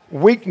our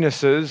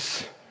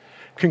weaknesses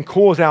can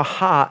cause our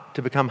heart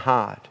to become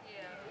hard.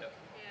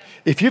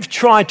 If you've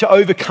tried to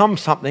overcome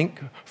something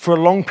for a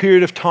long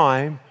period of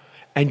time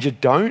and you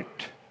don't,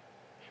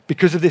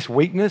 because of this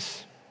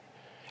weakness,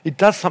 it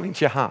does something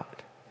to your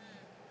heart.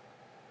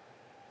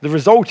 The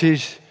result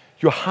is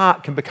your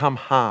heart can become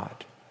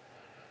hard.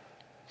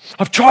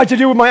 I've tried to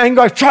deal with my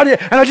anger, I've tried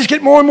it, and I just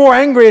get more and more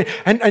angry.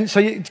 And so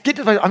you get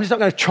to the place, I'm just not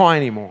going to try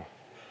anymore.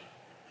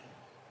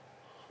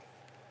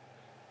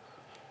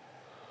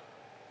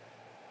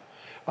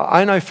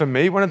 I know for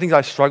me, one of the things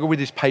I struggle with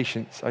is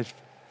patience. I've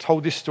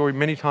told this story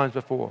many times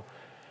before.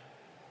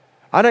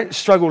 I don't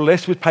struggle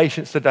less with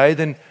patience today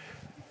than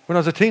when I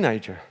was a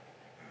teenager.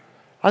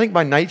 I think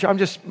by nature, I'm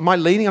just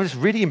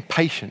really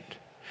impatient.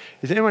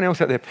 Is there anyone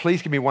else out there?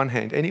 Please give me one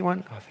hand.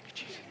 Anyone? Oh, thank you,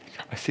 Jesus.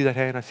 I see that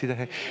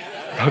hand.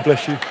 God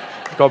bless you.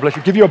 God bless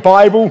you. Give you a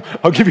Bible.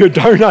 I'll give you a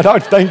donut. Oh,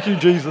 thank you,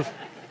 Jesus.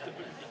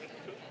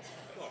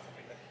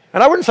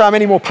 And I wouldn't say I'm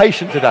any more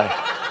patient today.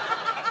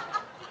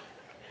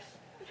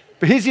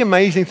 But here's the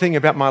amazing thing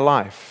about my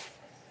life.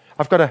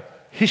 I've got a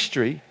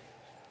history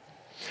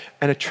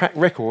and a track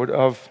record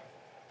of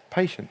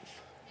patience.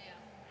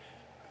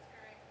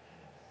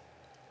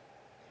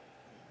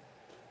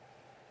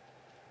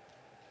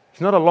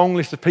 It's not a long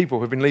list of people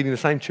who've been leading the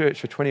same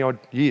church for 20 odd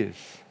years.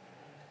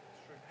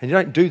 And you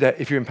don't do that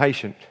if you're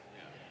impatient.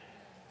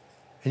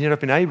 And you've not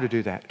been able to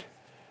do that.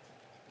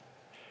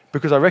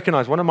 Because I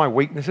recognize one of my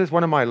weaknesses,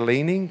 one of my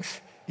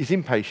leanings is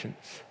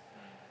impatience.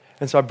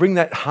 And so I bring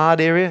that hard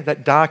area,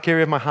 that dark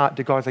area of my heart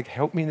to God. It's like,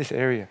 help me in this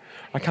area.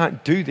 I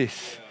can't do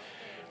this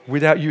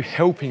without you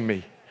helping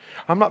me.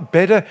 I'm not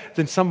better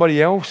than somebody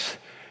else.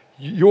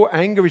 Your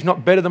anger is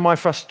not better than my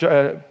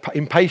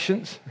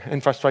impatience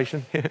and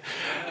frustration.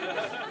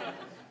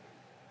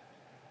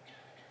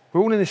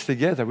 We're all in this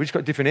together. We've just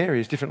got different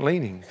areas, different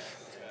leanings.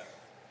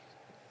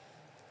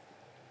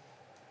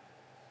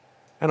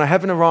 And I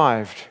haven't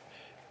arrived.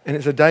 And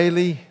it's a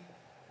daily,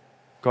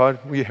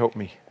 God, will you help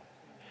me?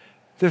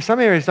 There are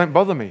some areas that don't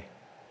bother me.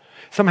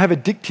 Some have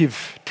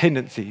addictive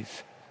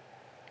tendencies.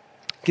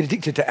 Get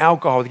addicted to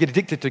alcohol, get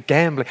addicted to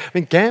gambling. I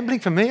mean,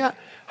 gambling for me,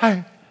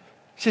 I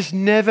just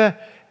never,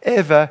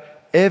 ever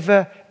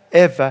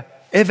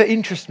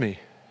interest me.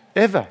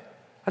 Ever.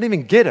 I don't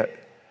even get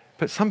it.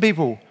 But some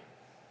people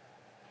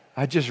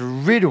are just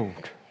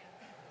riddled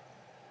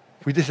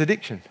with this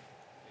addiction.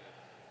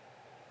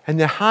 And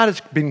their heart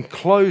has been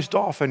closed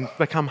off and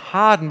become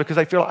hardened because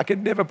they feel like, I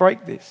can never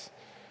break this.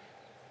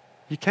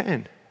 You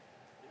can.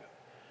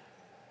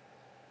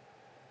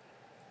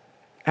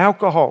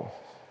 Alcohol,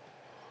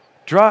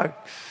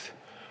 drugs,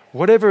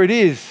 whatever it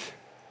is.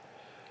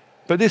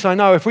 But this I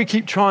know, if we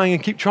keep trying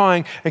and keep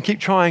trying and keep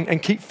trying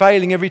and keep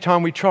failing every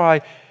time we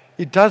try,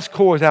 it does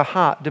cause our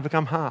heart to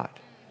become hard.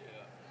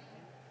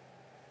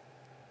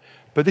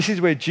 But this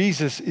is where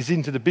Jesus is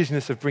into the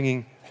business of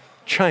bringing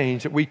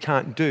change that we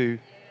can't do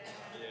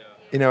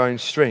in our own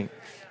strength.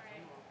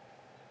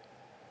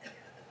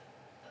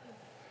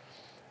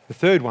 The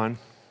third one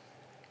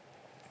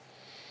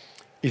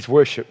is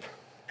worship.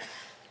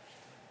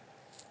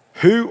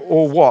 Who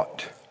or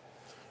what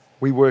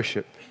we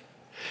worship.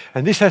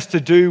 And this has to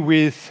do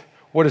with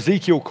what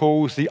Ezekiel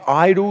calls the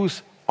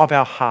idols of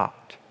our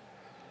heart.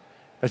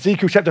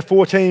 Ezekiel chapter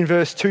 14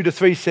 verse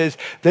 2-3 says,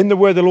 "Then the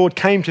word of the Lord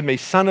came to me,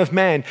 Son of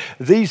man,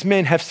 these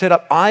men have set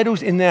up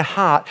idols in their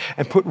heart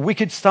and put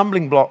wicked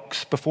stumbling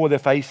blocks before their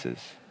faces."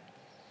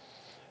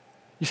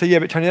 You say, yeah,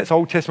 but Tony, that's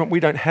Old Testament. We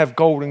don't have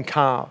golden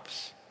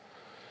calves.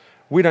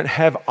 We don't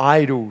have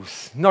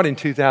idols, not in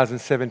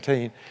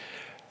 2017.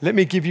 Let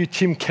me give you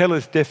Tim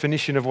Keller's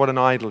definition of what an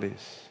idol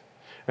is.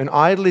 An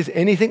idol is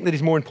anything that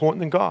is more important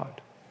than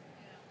God,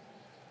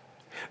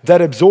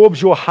 that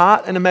absorbs your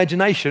heart and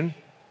imagination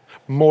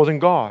more than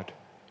God,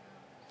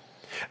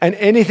 and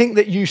anything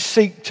that you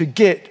seek to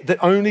get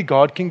that only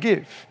God can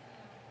give.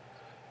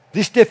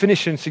 This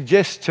definition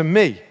suggests to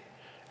me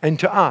and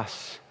to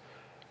us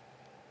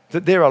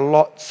that there are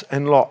lots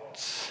and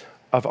lots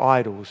of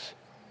idols.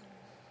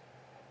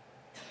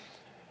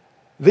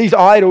 These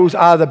idols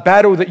are the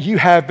battle that you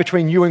have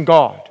between you and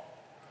God,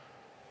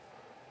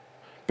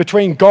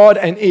 between God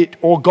and it,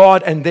 or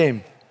God and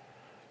them.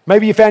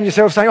 Maybe you found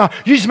yourself saying, "Oh,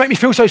 you just make me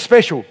feel so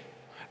special."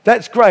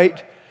 That's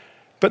great,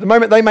 but the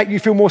moment they make you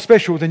feel more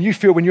special than you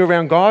feel when you're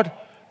around God,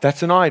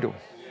 that's an idol.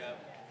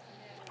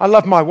 I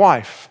love my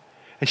wife,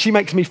 and she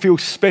makes me feel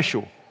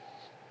special,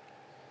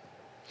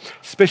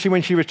 especially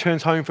when she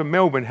returns home from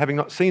Melbourne, having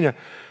not seen her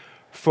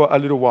for a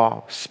little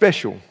while.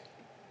 Special.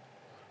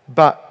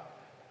 But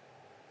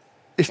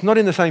it's not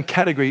in the same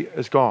category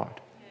as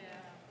God.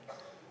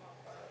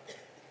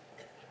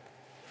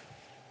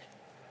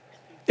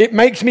 It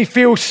makes me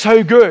feel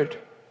so good.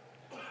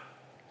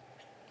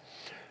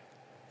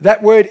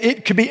 That word,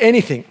 it could be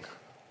anything.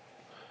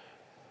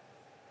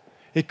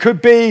 It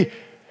could be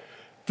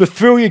the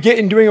thrill you get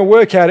in doing a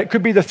workout. It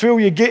could be the thrill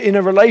you get in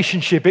a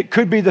relationship. It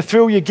could be the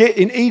thrill you get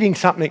in eating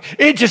something.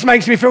 It just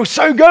makes me feel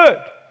so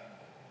good.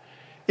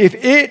 If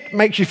it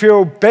makes you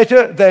feel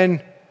better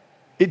than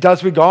it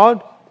does with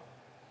God,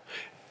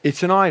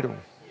 it's an idol.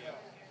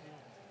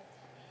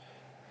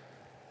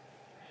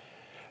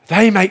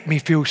 They make me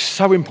feel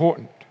so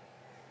important.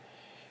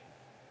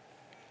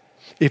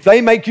 If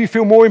they make you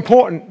feel more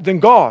important than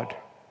God,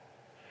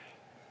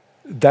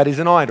 that is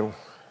an idol.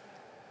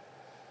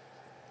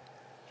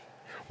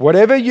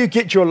 Whatever you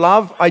get your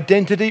love,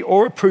 identity,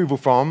 or approval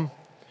from,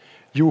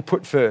 you will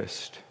put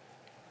first.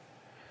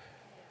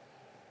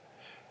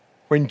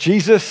 When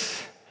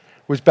Jesus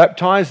was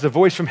baptized, the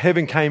voice from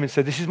heaven came and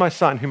said, "This is my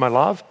son whom I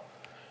love,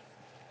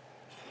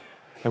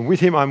 and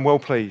with him I'm well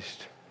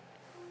pleased."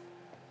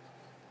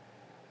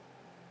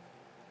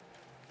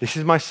 This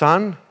is my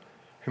son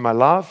whom I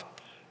love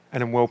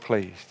and am well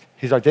pleased.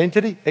 His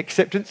identity,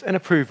 acceptance, and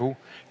approval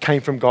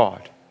came from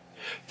God.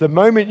 The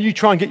moment you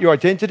try and get your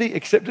identity,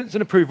 acceptance,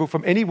 and approval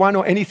from anyone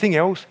or anything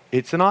else,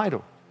 it's an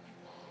idol.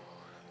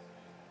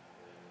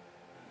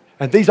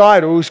 And these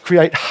idols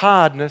create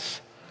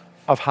hardness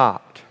of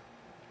heart.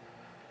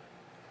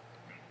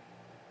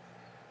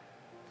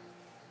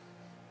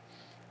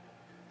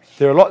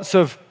 There are lots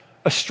of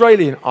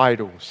Australian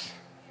idols.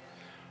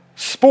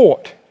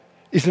 Sport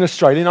is an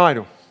Australian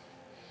idol.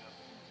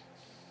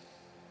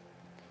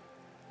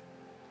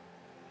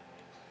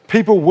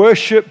 People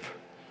worship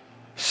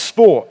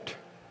sport.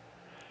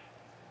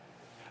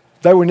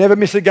 They will never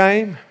miss a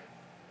game.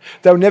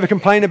 They'll never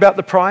complain about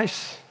the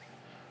price.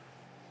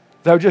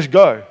 They'll just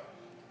go.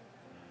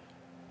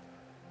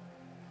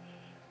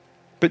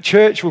 But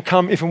church will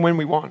come if and when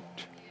we want.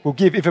 We'll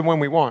give if and when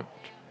we want.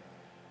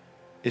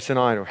 It's an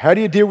idol. How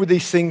do you deal with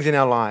these things in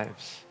our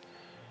lives?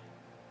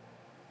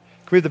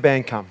 Can we have the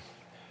band come?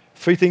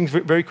 3 things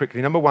very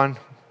quickly. Number 1,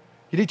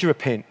 you need to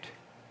repent.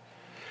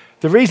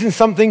 The reason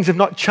some things have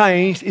not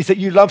changed is that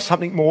you love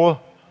something more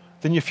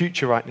than your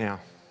future right now.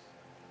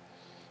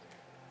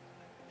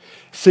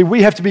 See,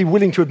 we have to be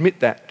willing to admit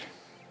that.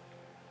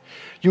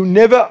 You'll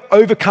never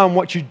overcome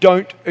what you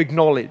don't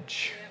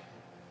acknowledge.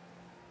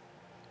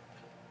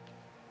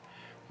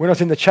 When I was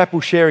in the chapel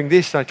sharing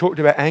this, and I talked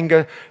about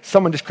anger,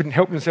 someone just couldn't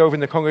help themselves in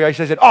the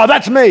congregation. They said, "Oh,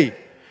 that's me."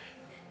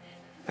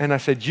 And I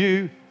said,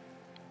 "You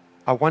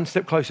are one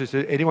step closer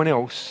to anyone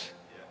else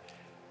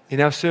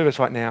in our service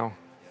right now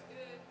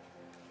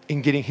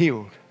in getting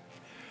healed."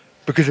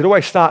 Because it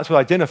always starts with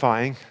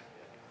identifying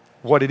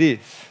what it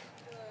is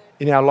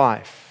in our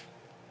life.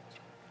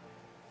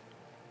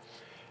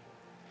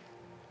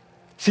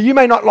 So you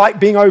may not like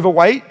being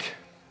overweight.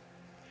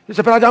 You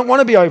say, "But I don't want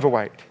to be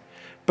overweight."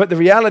 But the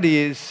reality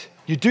is,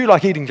 you do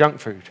like eating junk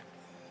food.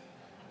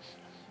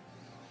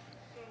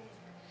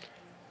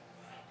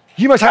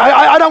 You might say,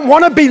 I don't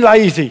want to be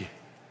lazy.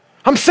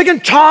 I'm sick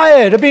and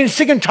tired of being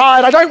sick and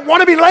tired. I don't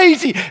want to be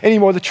lazy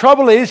anymore. The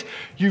trouble is,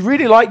 you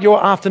really like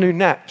your afternoon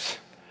naps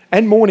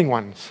and morning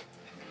ones.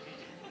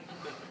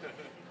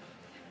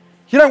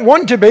 You don't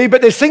want to be,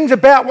 but there's things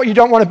about what you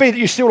don't want to be that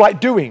you still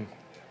like doing.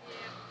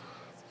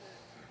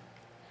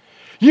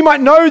 You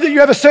might know that you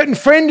have a certain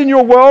friend in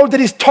your world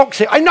that is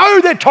toxic. I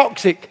know they're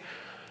toxic,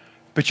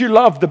 but you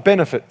love the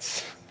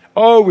benefits.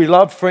 Oh, we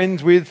love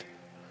friends with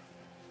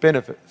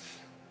benefits.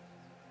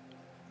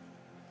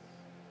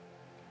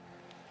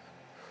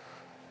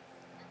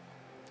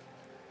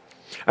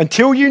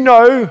 Until you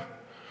know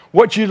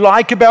what you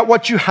like about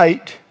what you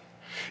hate,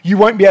 you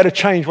won't be able to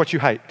change what you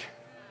hate.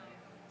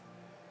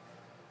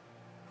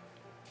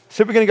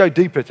 So we're going to go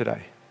deeper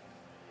today.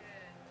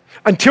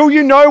 Until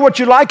you know what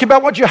you like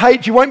about what you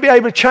hate, you won't be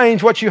able to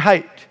change what you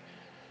hate.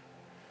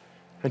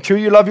 Until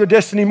you love your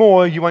destiny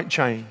more, you won't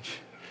change.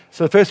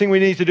 So the first thing we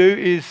need to do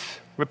is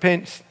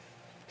repent.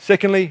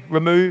 Secondly,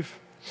 remove.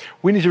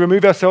 We need to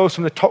remove ourselves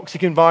from the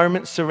toxic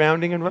environments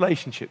surrounding and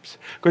relationships.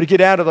 Got to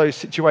get out of those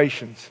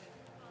situations.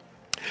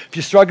 If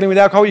you're struggling with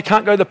alcohol, you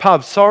can't go to the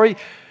pub. Sorry,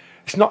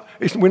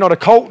 we're not a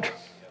cult.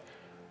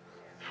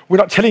 We're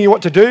not telling you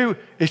what to do.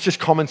 It's just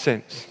common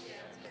sense.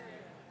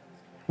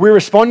 We're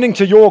responding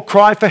to your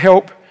cry for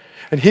help,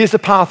 and here's the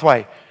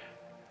pathway.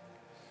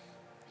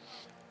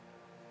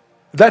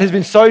 That has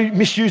been so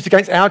misused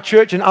against our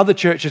church and other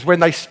churches when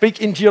they speak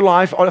into your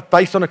life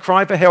based on a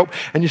cry for help,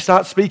 and you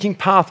start speaking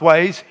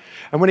pathways,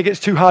 and when it gets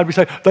too hard, we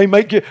say, they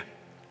make you...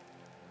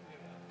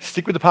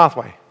 Stick with the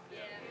pathway.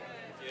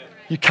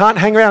 You can't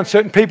hang around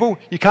certain people.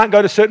 You can't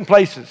go to certain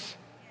places.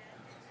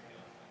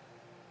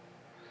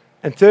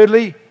 And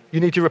thirdly, you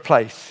need to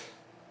replace.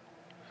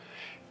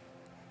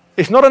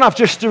 It's not enough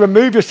just to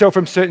remove yourself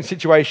from certain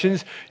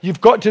situations.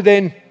 You've got to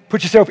then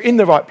put yourself in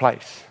the right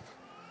place.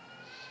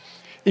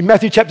 In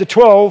Matthew chapter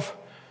 12,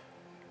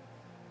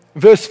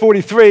 verse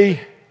 43,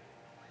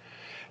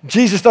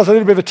 Jesus does a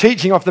little bit of a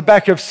teaching off the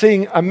back of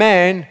seeing a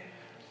man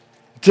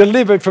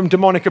delivered from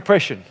demonic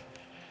oppression.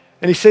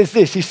 And he says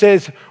this, he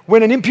says,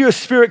 when an impure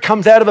spirit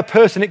comes out of a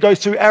person, it goes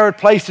through arid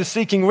places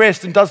seeking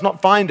rest and does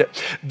not find it.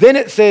 Then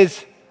it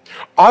says,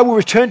 I will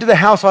return to the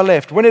house I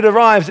left. When it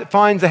arrives, it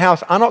finds the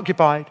house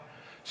unoccupied,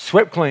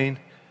 swept clean,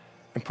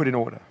 and put in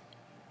order.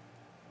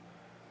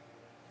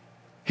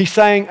 He's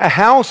saying a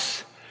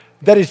house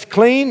that is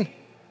clean,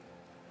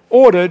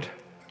 ordered,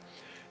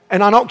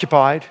 and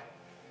unoccupied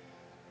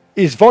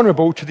is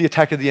vulnerable to the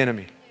attack of the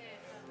enemy.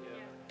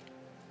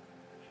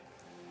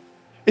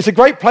 It's a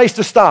great place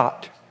to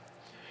start.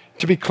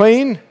 To be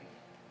clean,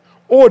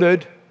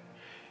 ordered,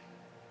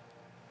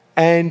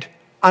 and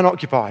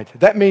unoccupied.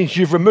 That means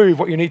you've removed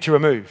what you need to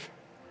remove.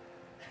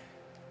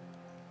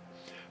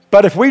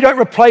 But if we don't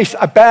replace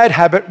a bad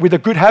habit with a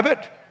good habit,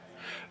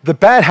 the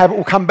bad habit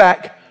will come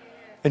back,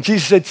 and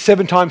Jesus said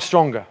 7 times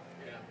stronger.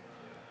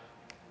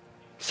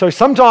 So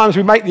sometimes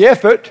we make the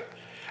effort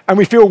and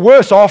we feel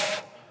worse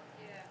off.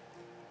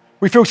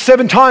 We feel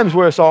 7 times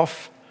worse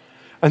off.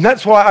 And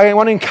that's why I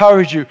want to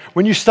encourage you,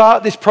 when you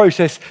start this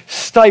process,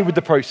 stay with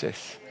the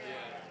process.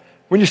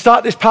 When you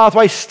start this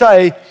pathway,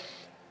 stay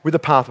with the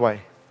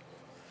pathway.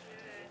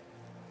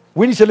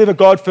 We need to live a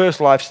God-first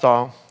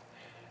lifestyle,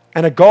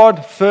 and a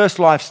God-first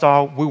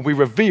lifestyle will be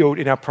revealed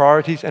in our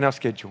priorities and our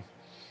schedule.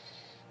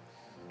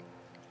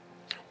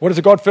 What does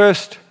a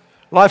God-first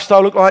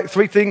lifestyle look like?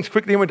 3 things,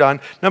 quickly, and we're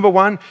done. Number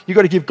 1, you've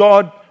got to give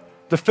God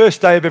the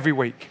first day of every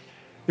week.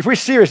 If we're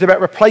serious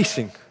about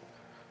replacing,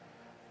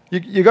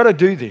 you've got to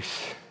do this.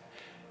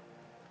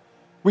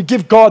 We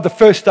give God the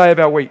first day of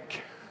our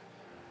week.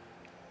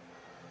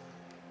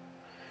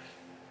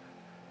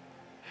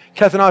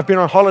 Kath and I have been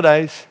on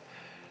holidays,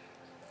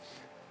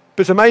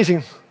 but it's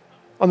amazing.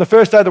 On the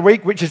first day of the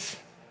week, which is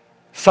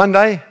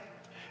Sunday,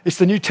 it's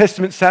the New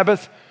Testament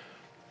Sabbath.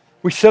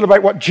 We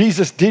celebrate what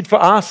Jesus did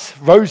for us,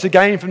 rose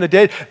again from the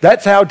dead.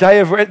 That's our day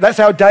of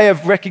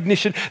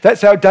recognition.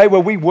 That's our day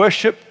where we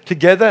worship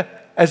together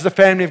as the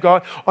family of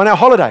God. On our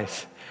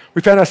holidays,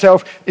 we found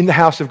ourselves in the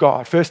house of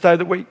God, first day of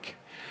the week.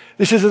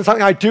 This isn't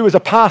something I do as a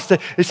pastor.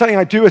 It's something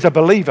I do as a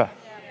believer.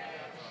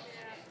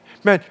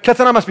 Man, Kath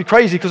and I must be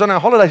crazy because on our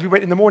holidays we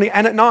went in the morning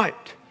and at night.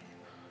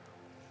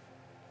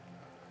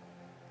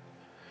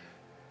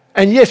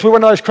 And yes, we're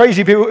one of those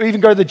crazy people who even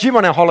go to the gym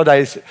on our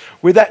holidays.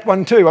 We're that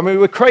one too. I mean,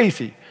 we're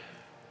crazy.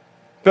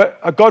 But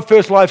a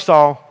God-first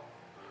lifestyle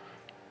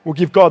will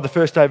give God the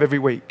first day of every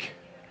week.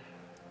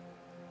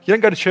 You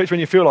don't go to church when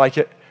you feel like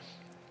it.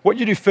 What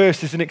you do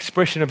first is an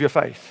expression of your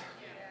faith.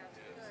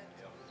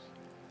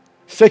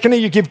 Secondly,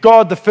 you give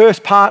God the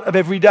first part of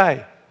every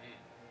day.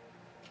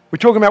 We're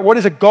talking about what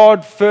is a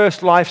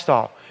God-first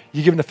lifestyle.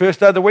 You give Him the first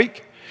day of the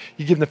week,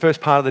 you give Him the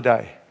first part of the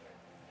day.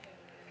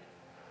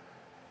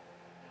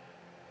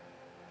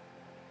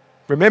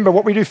 Remember,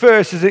 what we do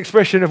first is an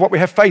expression of what we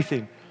have faith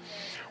in.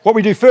 What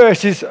we do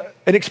first is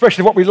an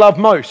expression of what we love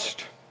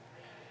most.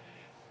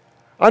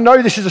 I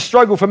know this is a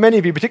struggle for many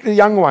of you, particularly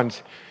young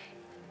ones.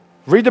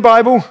 Read the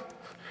Bible,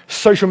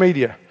 social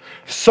media.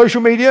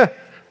 Social media,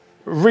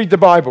 read the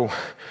Bible.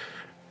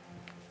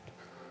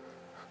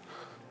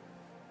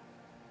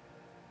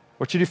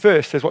 What you do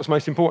first says what's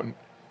most important.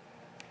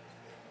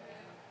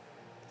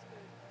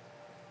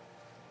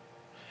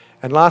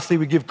 And lastly,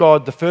 we give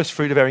God the first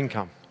fruit of our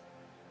income.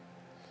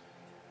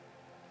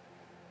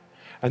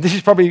 And this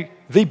is probably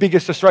the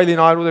biggest Australian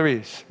idol there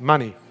is,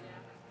 money.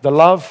 The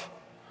love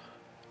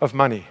of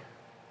money.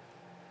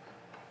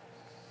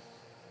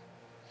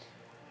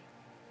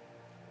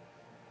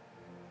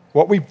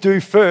 What we do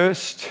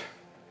first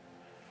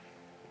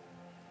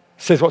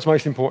says what's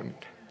most important.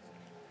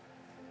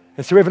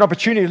 And so we have an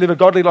opportunity to live a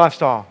godly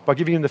lifestyle by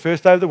giving Him the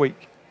first day of the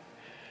week,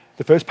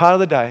 the first part of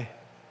the day,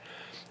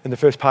 and the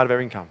first part of our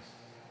income.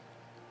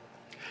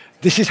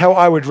 This is how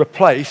I would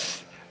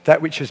replace that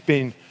which has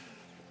been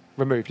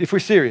removed, if we're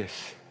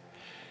serious.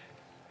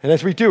 And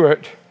as we do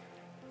it,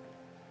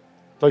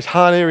 those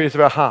hard areas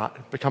of our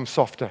heart become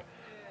softer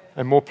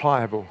and more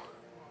pliable.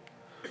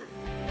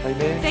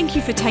 Amen. Thank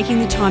you for taking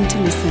the time to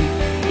listen.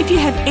 If you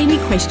have any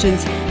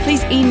questions,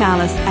 please email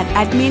us at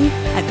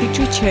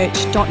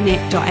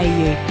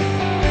admin@victorychurch.net.au.